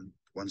and then,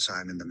 once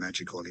I'm in the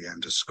magic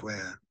Oleander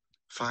Square,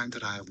 find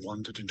that I have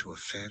wandered into a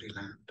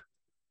fairyland,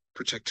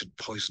 protected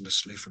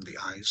poisonously from the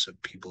eyes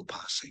of people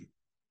passing?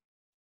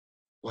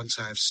 Once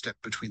I have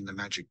stepped between the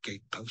magic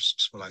gate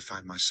posts, will I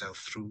find myself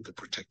through the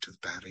protective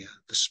barrier,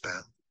 the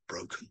spell,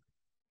 broken?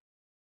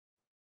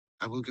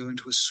 I will go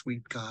into a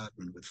sweet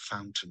garden with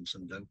fountains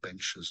and low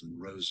benches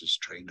and roses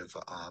trained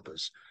over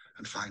arbors,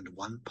 and find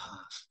one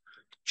path,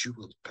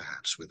 jeweled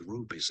perhaps with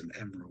rubies and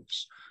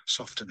emeralds,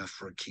 soft enough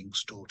for a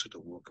king's daughter to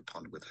walk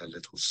upon with her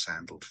little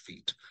sandaled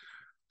feet,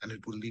 and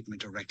it will lead me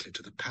directly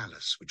to the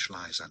palace which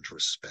lies under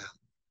a spell.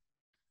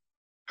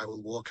 I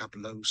will walk up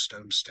low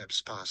stone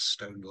steps past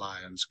stone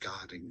lions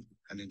guarding,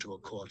 and into a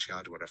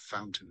courtyard where a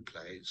fountain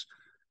plays,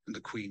 and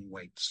the queen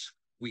waits,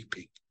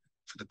 weeping,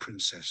 for the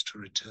princess to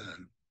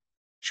return.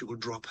 She will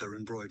drop her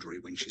embroidery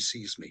when she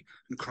sees me,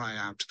 and cry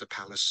out to the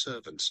palace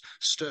servants,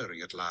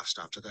 stirring at last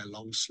after their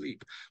long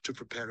sleep, to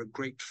prepare a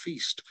great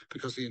feast,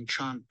 because the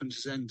enchantment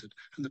is ended,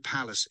 and the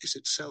palace is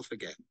itself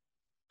again,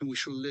 and we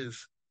shall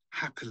live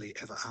happily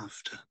ever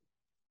after.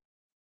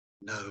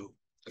 No,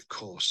 of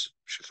course,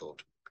 she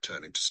thought,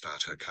 turning to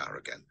start her car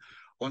again.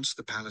 Once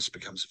the palace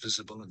becomes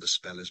visible and the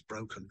spell is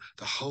broken,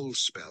 the whole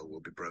spell will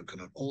be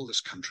broken, and all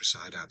this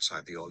countryside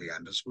outside the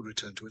Oleanders will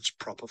return to its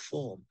proper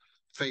form,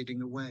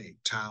 fading away,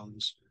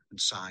 towns and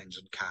signs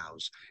and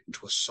cows,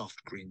 into a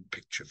soft green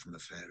picture from a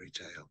fairy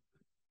tale.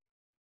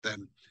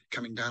 Then,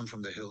 coming down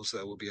from the hills,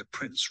 there will be a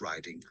prince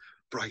riding,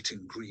 bright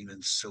in green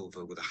and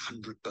silver, with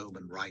 100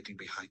 bowmen riding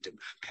behind him,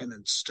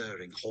 pennants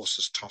stirring,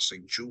 horses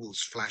tossing,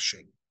 jewels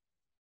flashing.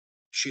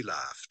 She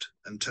laughed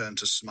and turned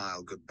to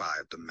smile goodbye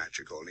at the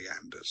magic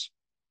Oleanders.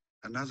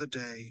 Another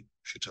day,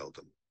 she told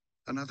them.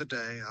 Another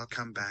day I'll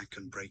come back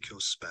and break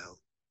your spell.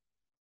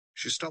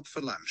 She stopped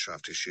for lunch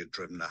after she had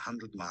driven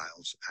 100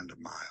 miles and a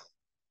mile.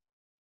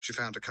 She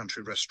found a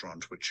country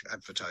restaurant which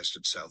advertised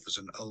itself as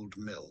an old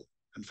mill,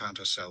 and found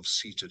herself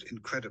seated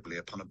incredibly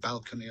upon a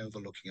balcony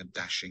overlooking a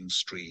dashing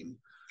stream,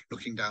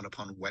 looking down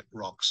upon wet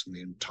rocks and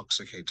the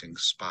intoxicating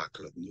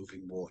sparkle of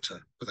moving water,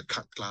 with a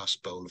cut glass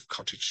bowl of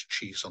cottage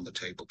cheese on the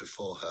table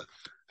before her,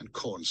 and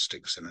corn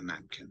sticks in a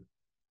napkin.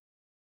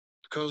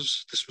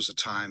 Because this was a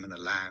time and a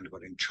land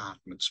where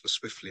enchantments were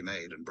swiftly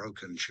made and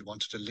broken, she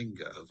wanted to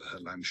linger over her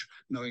lunch,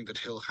 knowing that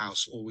Hill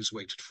House always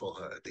waited for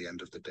her at the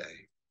end of the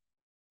day.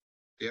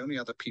 The only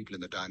other people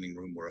in the dining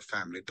room were a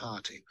family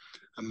party,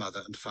 a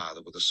mother and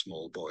father with a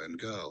small boy and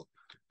girl,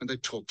 and they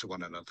talked to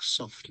one another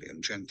softly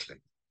and gently.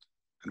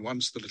 And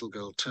once the little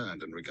girl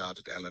turned and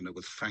regarded Eleanor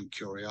with frank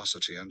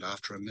curiosity, and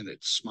after a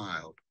minute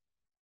smiled.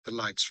 The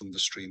lights from the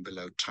stream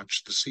below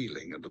touched the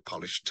ceiling and the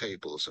polished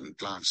tables and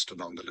glanced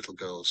along the little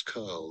girl's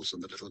curls,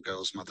 and the little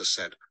girl's mother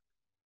said,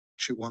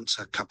 "She wants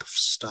her cup of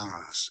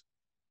stars."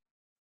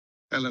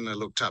 Eleanor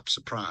looked up,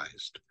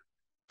 surprised.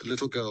 The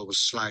little girl was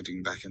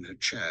sliding back in her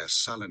chair,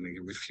 sullenly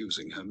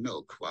refusing her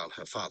milk, while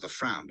her father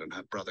frowned and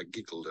her brother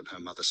giggled, and her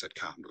mother said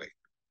calmly,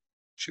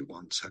 "She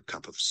wants her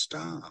cup of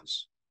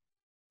stars."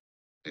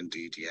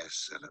 Indeed,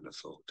 yes, Eleanor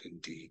thought,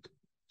 indeed,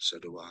 so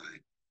do I.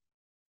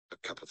 A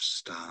cup of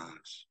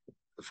stars,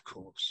 of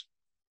course.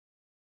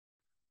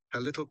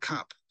 Her little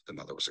cup, the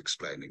mother was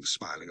explaining,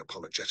 smiling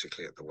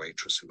apologetically at the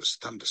waitress, who was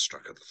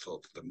thunderstruck at the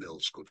thought that the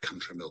mill's good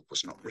country milk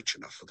was not rich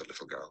enough for the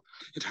little girl.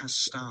 It has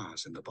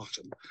stars in the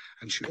bottom,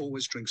 and she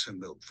always drinks her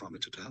milk from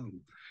it at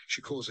home.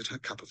 She calls it her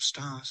cup of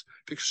stars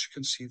because she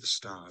can see the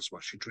stars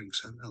while she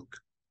drinks her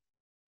milk.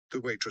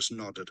 The waitress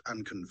nodded,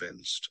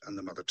 unconvinced, and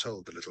the mother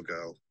told the little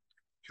girl,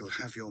 "You'll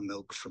have your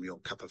milk from your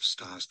cup of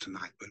stars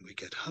tonight when we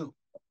get home.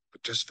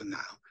 But just for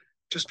now,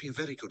 just be a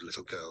very good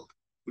little girl.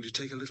 Will you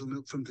take a little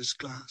milk from this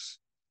glass?"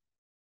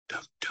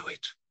 "Don't do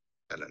it,"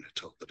 Eleanor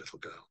told the little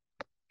girl.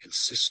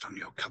 "Insist on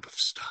your cup of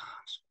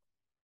stars.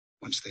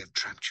 Once they have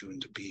trapped you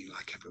into being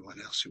like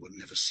everyone else, you will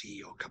never see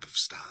your cup of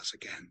stars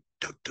again.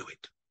 Don't do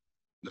it."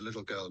 The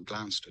little girl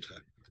glanced at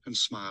her and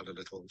smiled a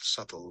little,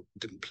 subtle,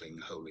 dimpling,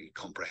 wholly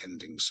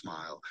comprehending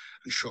smile,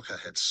 and shook her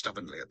head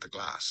stubbornly at the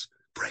glass.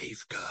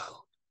 Brave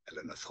girl,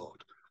 Eleanor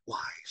thought.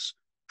 Wise,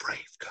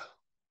 brave girl.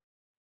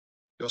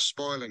 "You're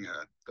spoiling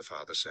her," the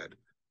father said.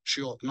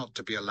 "She ought not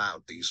to be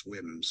allowed these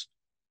whims."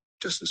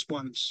 "Just this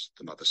once,"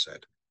 the mother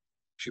said.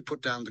 She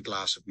put down the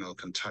glass of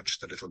milk and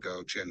touched the little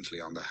girl gently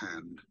on the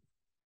hand.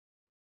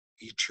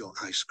 "Eat your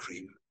ice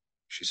cream,"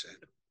 she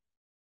said.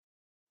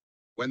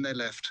 When they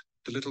left,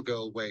 the little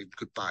girl waved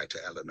goodbye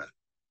to Eleanor,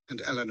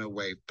 and Eleanor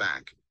waved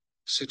back,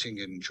 sitting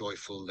in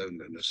joyful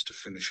loneliness to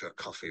finish her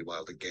coffee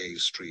while the gay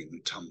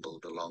stream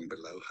tumbled along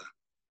below her.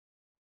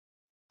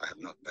 I have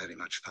not very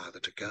much farther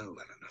to go,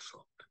 Eleanor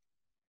thought.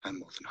 I'm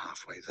more than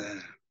halfway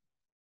there.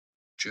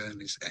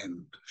 Journey's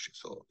end, she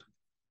thought.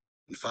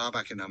 And far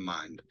back in her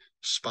mind,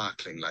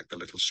 sparkling like the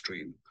little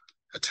stream,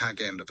 a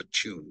tag end of a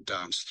tune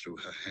danced through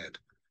her head,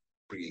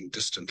 bringing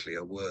distantly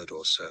a word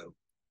or so.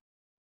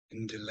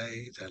 In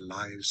delay there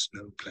lies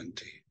no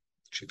plenty,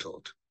 she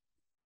thought.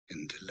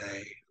 In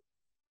delay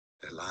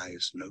there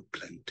lies no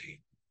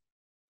plenty.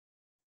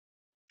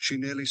 She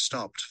nearly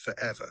stopped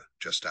forever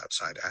just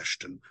outside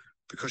Ashton,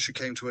 because she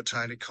came to a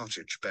tiny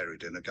cottage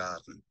buried in a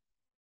garden.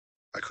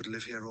 I could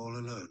live here all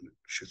alone,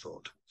 she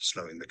thought,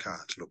 slowing the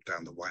car to look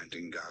down the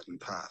winding garden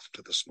path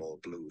to the small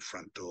blue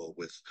front door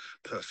with,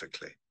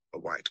 perfectly, a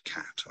white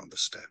cat on the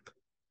step.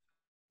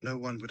 No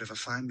one would ever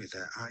find me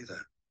there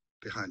either,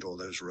 behind all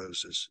those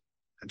roses,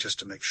 and just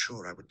to make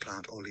sure I would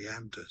plant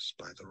oleanders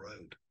by the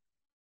road.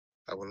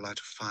 I will light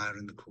a fire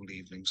in the cool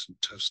evenings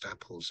and toast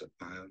apples at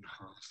my own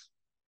hearth.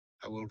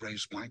 I will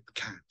raise white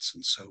cats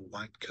and sew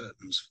white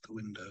curtains for the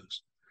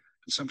windows,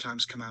 and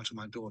sometimes come out of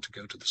my door to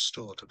go to the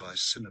store to buy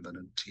cinnamon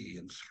and tea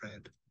and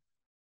thread.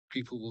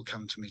 People will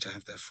come to me to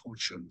have their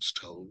fortunes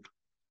told,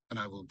 and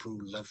I will brew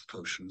love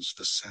potions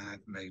for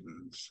sad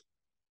maidens.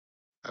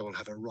 I will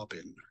have a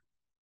robin.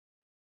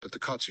 But the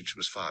cottage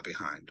was far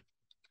behind,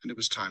 and it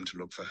was time to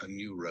look for her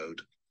new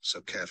road,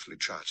 so carefully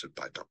charted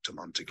by Dr.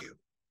 Montague.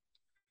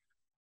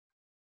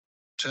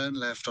 Turn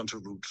left onto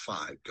Route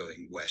 5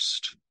 going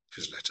west,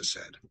 his letter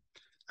said,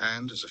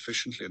 and as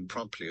efficiently and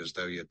promptly as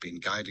though he had been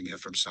guiding her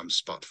from some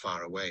spot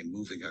far away,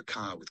 moving her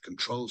car with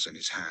controls in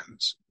his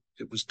hands,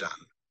 it was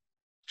done.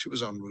 She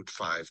was on Route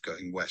 5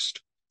 going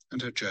west,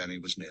 and her journey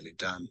was nearly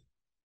done.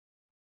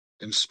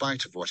 In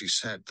spite of what he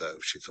said, though,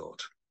 she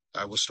thought,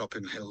 I will stop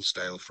in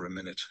Hillsdale for a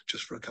minute,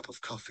 just for a cup of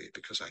coffee,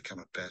 because I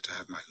cannot bear to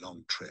have my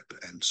long trip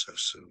end so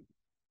soon.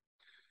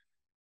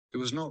 It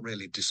was not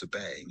really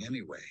disobeying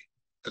anyway.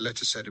 The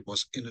letter said it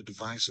was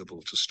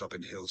inadvisable to stop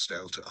in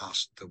Hillsdale to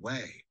ask the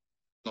way,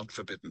 not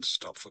forbidden to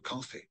stop for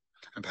coffee,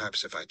 and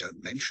perhaps if I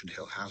don't mention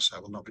Hill House, I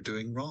will not be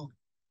doing wrong.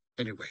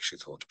 Anyway, she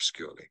thought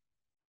obscurely,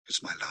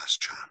 it's my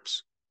last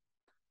chance.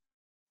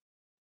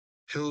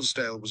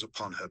 Hillsdale was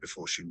upon her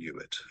before she knew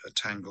it, a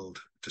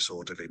tangled,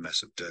 disorderly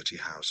mess of dirty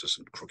houses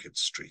and crooked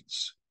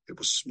streets. It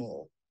was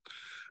small.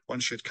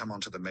 Once she had come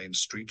onto the main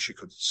street, she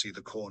could see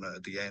the corner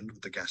at the end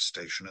with the gas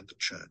station and the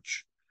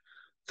church.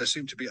 There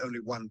seemed to be only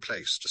one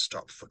place to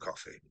stop for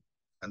coffee,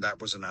 and that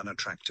was an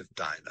unattractive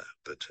diner,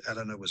 but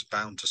Eleanor was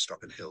bound to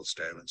stop in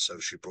Hillsdale, and so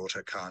she brought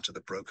her car to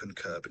the broken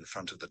curb in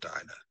front of the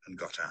diner and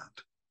got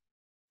out.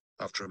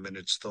 After a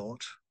minute's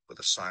thought, with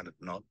a silent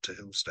nod to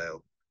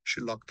Hillsdale,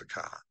 she locked the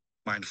car,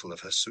 mindful of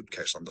her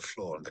suitcase on the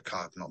floor and the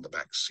carton on the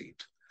back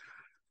seat.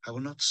 I will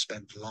not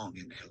spend long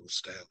in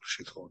Hillsdale,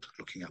 she thought,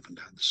 looking up and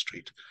down the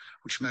street,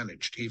 which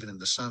managed, even in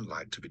the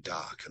sunlight, to be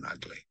dark and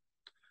ugly.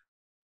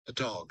 A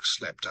dog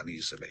slept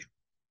uneasily.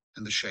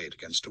 In the shade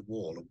against a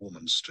wall, a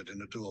woman stood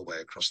in a doorway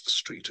across the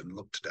street and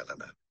looked at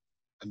Eleanor,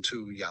 and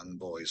two young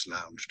boys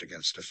lounged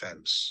against a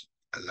fence,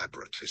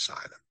 elaborately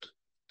silent.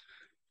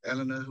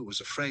 Eleanor, who was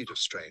afraid of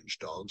strange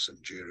dogs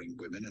and jeering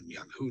women and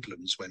young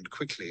hoodlums, went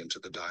quickly into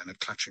the diner,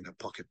 clutching her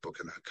pocketbook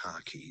and her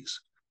car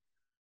keys.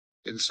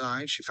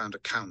 Inside, she found a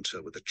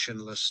counter with a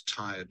chinless,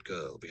 tired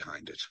girl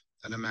behind it,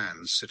 and a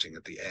man sitting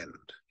at the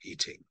end,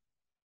 eating.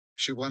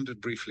 She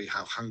wondered briefly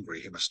how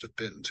hungry he must have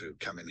been to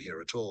come in here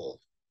at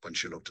all, when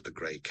she looked at the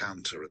grey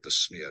counter at the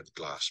smeared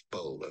glass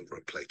bowl over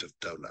a plate of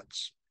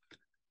doughnuts.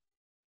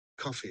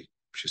 Coffee,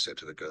 she said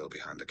to the girl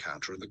behind the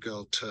counter, and the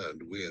girl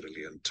turned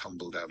wearily and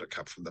tumbled out a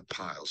cup from the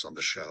piles on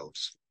the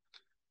shelves.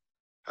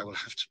 I will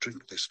have to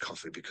drink this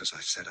coffee because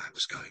I said I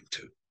was going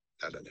to,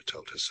 Eleanor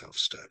told herself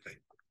sternly.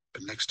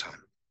 But next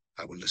time,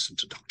 I will listen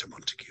to Dr.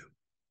 Montague.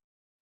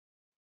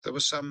 There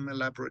was some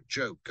elaborate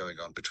joke going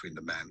on between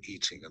the man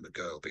eating and the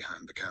girl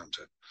behind the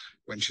counter.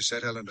 When she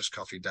set Eleanor's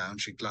coffee down,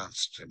 she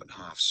glanced at him and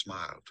half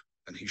smiled,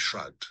 and he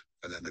shrugged,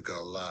 and then the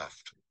girl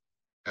laughed.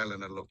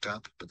 Eleanor looked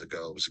up, but the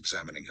girl was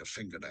examining her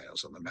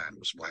fingernails, and the man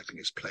was wiping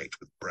his plate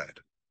with bread.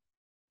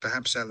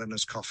 Perhaps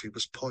Eleanor's coffee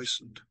was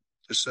poisoned.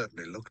 It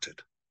certainly looked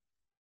it.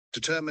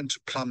 Determined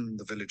to plumb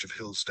the village of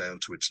Hillsdale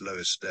to its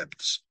lowest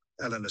depths,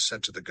 Eleanor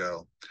said to the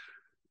girl,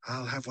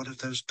 I'll have one of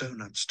those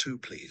doughnuts too,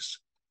 please.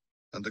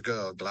 And the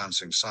girl,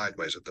 glancing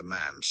sideways at the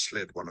man,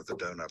 slid one of the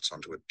doughnuts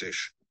onto a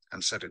dish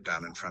and set it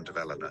down in front of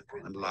Eleanor,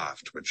 and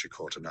laughed when she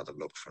caught another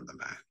look from the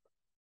man.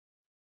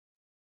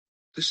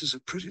 This is a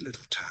pretty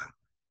little town,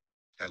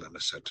 Eleanor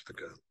said to the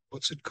girl.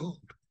 What's it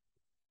called?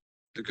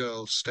 The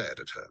girl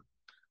stared at her.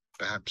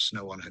 Perhaps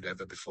no one had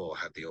ever before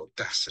had the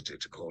audacity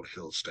to call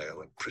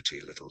Hillsdale a pretty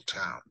little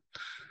town.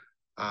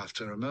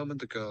 After a moment,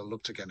 the girl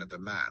looked again at the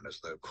man as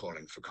though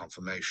calling for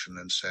confirmation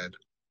and said,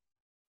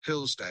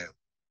 Hillsdale.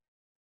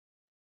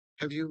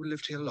 Have you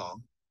lived here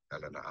long?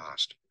 Eleanor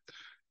asked.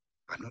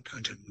 I'm not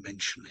going to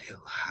mention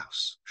Hill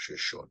House, she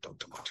assured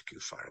Dr. Montague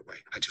far away.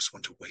 I just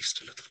want to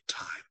waste a little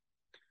time.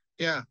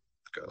 Yeah,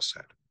 the girl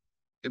said.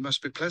 It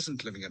must be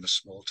pleasant living in a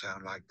small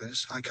town like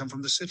this. I come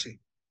from the city.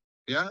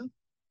 Yeah?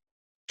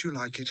 Do you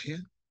like it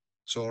here?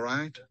 It's all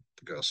right,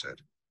 the girl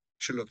said.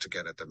 She looked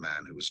again at the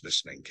man who was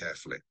listening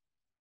carefully.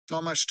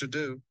 Not much to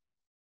do.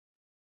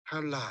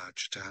 How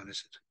large a town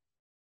is it?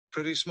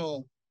 Pretty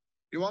small.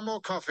 You want more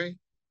coffee?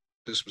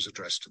 This was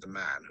addressed to the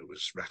man who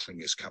was rattling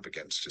his cup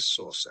against his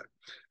saucer,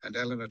 and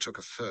Eleanor took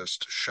a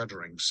first,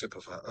 shuddering sip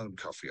of her own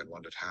coffee and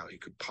wondered how he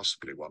could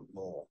possibly want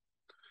more.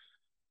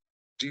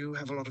 Do you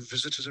have a lot of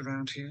visitors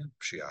around here?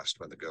 She asked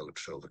when the girl had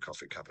filled the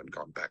coffee cup and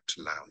gone back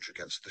to lounge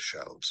against the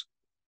shelves.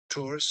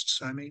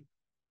 Tourists, I mean?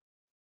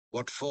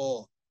 What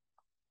for?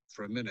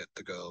 For a minute,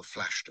 the girl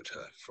flashed at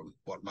her from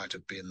what might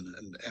have been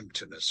an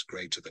emptiness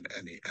greater than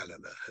any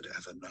Eleanor had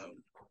ever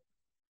known.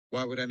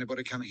 Why would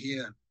anybody come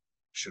here?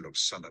 She looked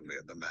sullenly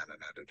at the man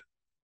and added,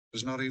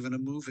 There's not even a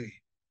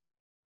movie.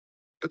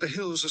 But the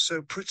hills are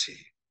so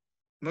pretty.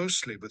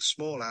 Mostly with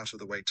small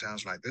out-of-the-way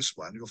towns like this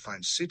one, you'll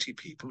find city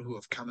people who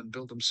have come and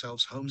built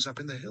themselves homes up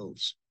in the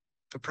hills,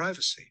 for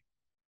privacy.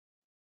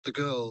 The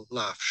girl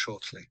laughed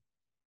shortly.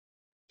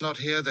 Not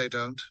here, they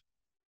don't.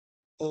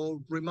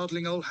 All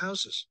remodeling old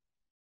houses.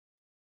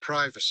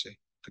 Privacy,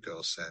 the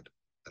girl said,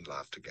 and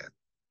laughed again.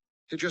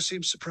 It just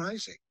seems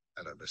surprising,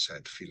 Eleanor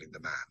said, feeling the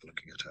man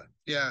looking at her.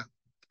 Yeah,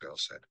 the girl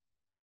said.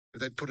 If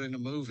they'd put in a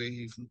movie,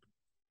 even.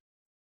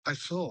 I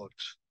thought,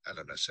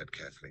 Eleanor said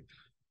carefully,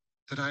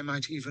 that I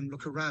might even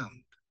look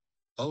around.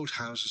 Old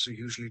houses are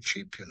usually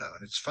cheap, you know,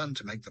 and it's fun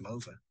to make them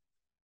over.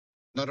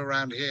 Not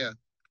around here,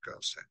 the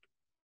girl said.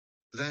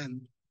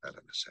 Then,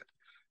 Eleanor said,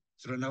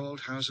 there are no old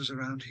houses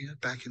around here,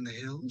 back in the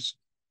hills?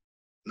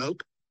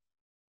 Nope.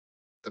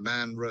 The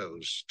man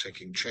rose,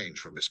 taking change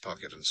from his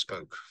pocket, and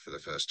spoke for the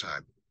first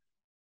time.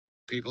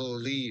 People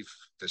leave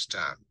this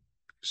town,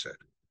 he said.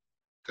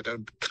 They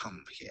don't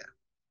come here.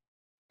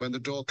 When the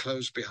door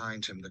closed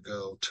behind him, the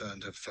girl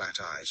turned her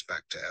flat eyes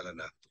back to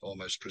Eleanor,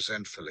 almost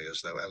resentfully,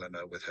 as though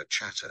Eleanor, with her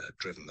chatter, had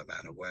driven the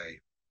man away.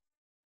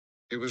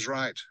 He was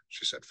right,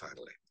 she said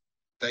finally.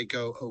 They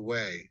go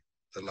away,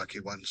 the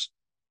lucky ones.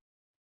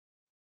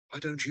 Why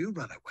don't you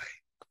run away?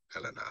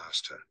 Eleanor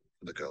asked her,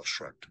 and the girl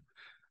shrugged.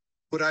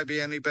 Would I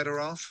be any better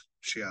off?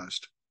 She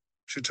asked.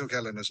 She took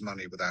Eleanor's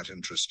money without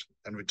interest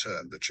and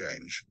returned the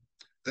change.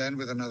 Then,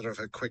 with another of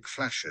her quick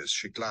flashes,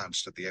 she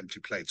glanced at the empty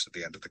plates at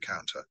the end of the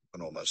counter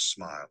and almost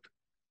smiled.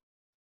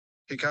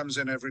 He comes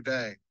in every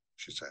day,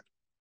 she said.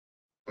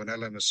 When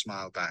Eleanor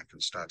smiled back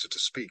and started to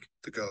speak,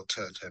 the girl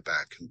turned her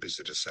back and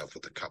busied herself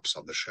with the cups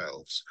on the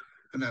shelves,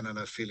 and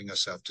Eleanor, feeling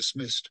herself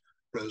dismissed,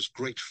 rose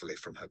gratefully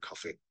from her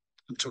coffee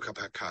and took up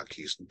her car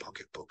keys and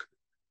pocketbook.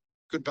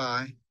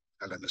 Goodbye,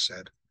 Eleanor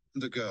said,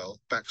 and the girl,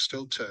 back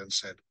still turned,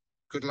 said,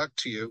 Good luck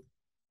to you.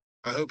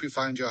 I hope you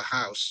find your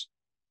house.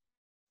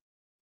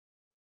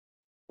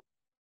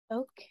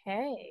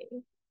 Okay.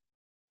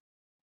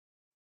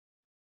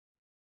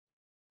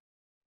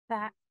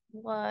 That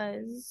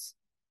was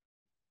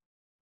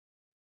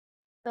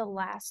the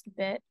last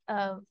bit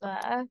of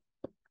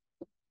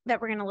that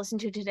we're going to listen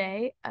to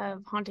today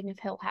of Haunting of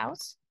Hill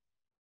House.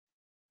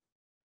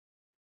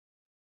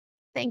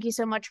 Thank you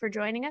so much for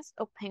joining us.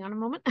 Oh, hang on a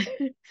moment.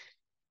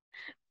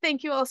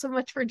 Thank you all so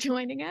much for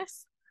joining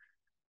us.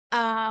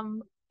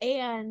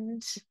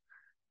 And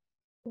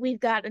we've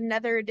got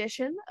another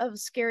edition of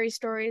Scary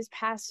Stories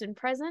Past and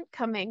Present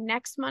coming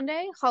next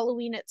Monday,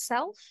 Halloween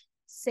itself.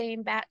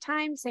 Same bat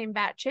time, same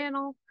bat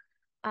channel.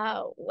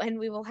 And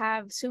we will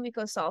have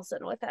Sumiko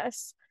Saulson with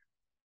us.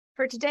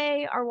 For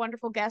today, our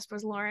wonderful guest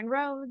was Loren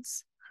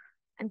Rhoads.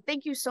 And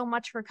thank you so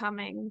much for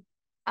coming.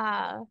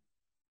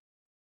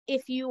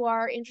 If you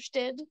are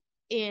interested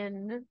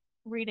in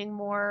reading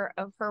more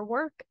of her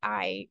work,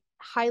 I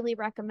highly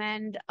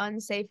recommend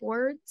Unsafe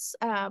Words,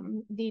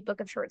 the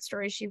book of short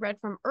stories she read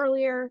from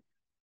earlier,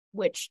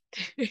 which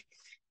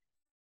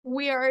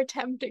we are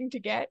attempting to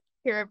get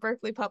here at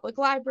Berkeley Public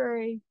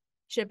Library,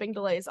 shipping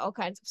delays, all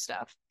kinds of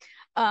stuff.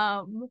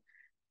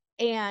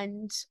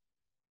 And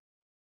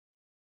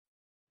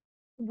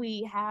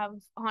we have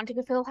Haunting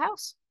of Hill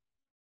House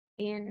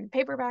in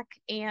paperback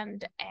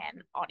and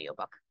an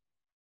audiobook.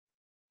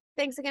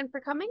 Thanks again for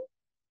coming.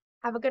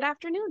 Have a good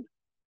afternoon.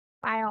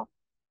 Bye all.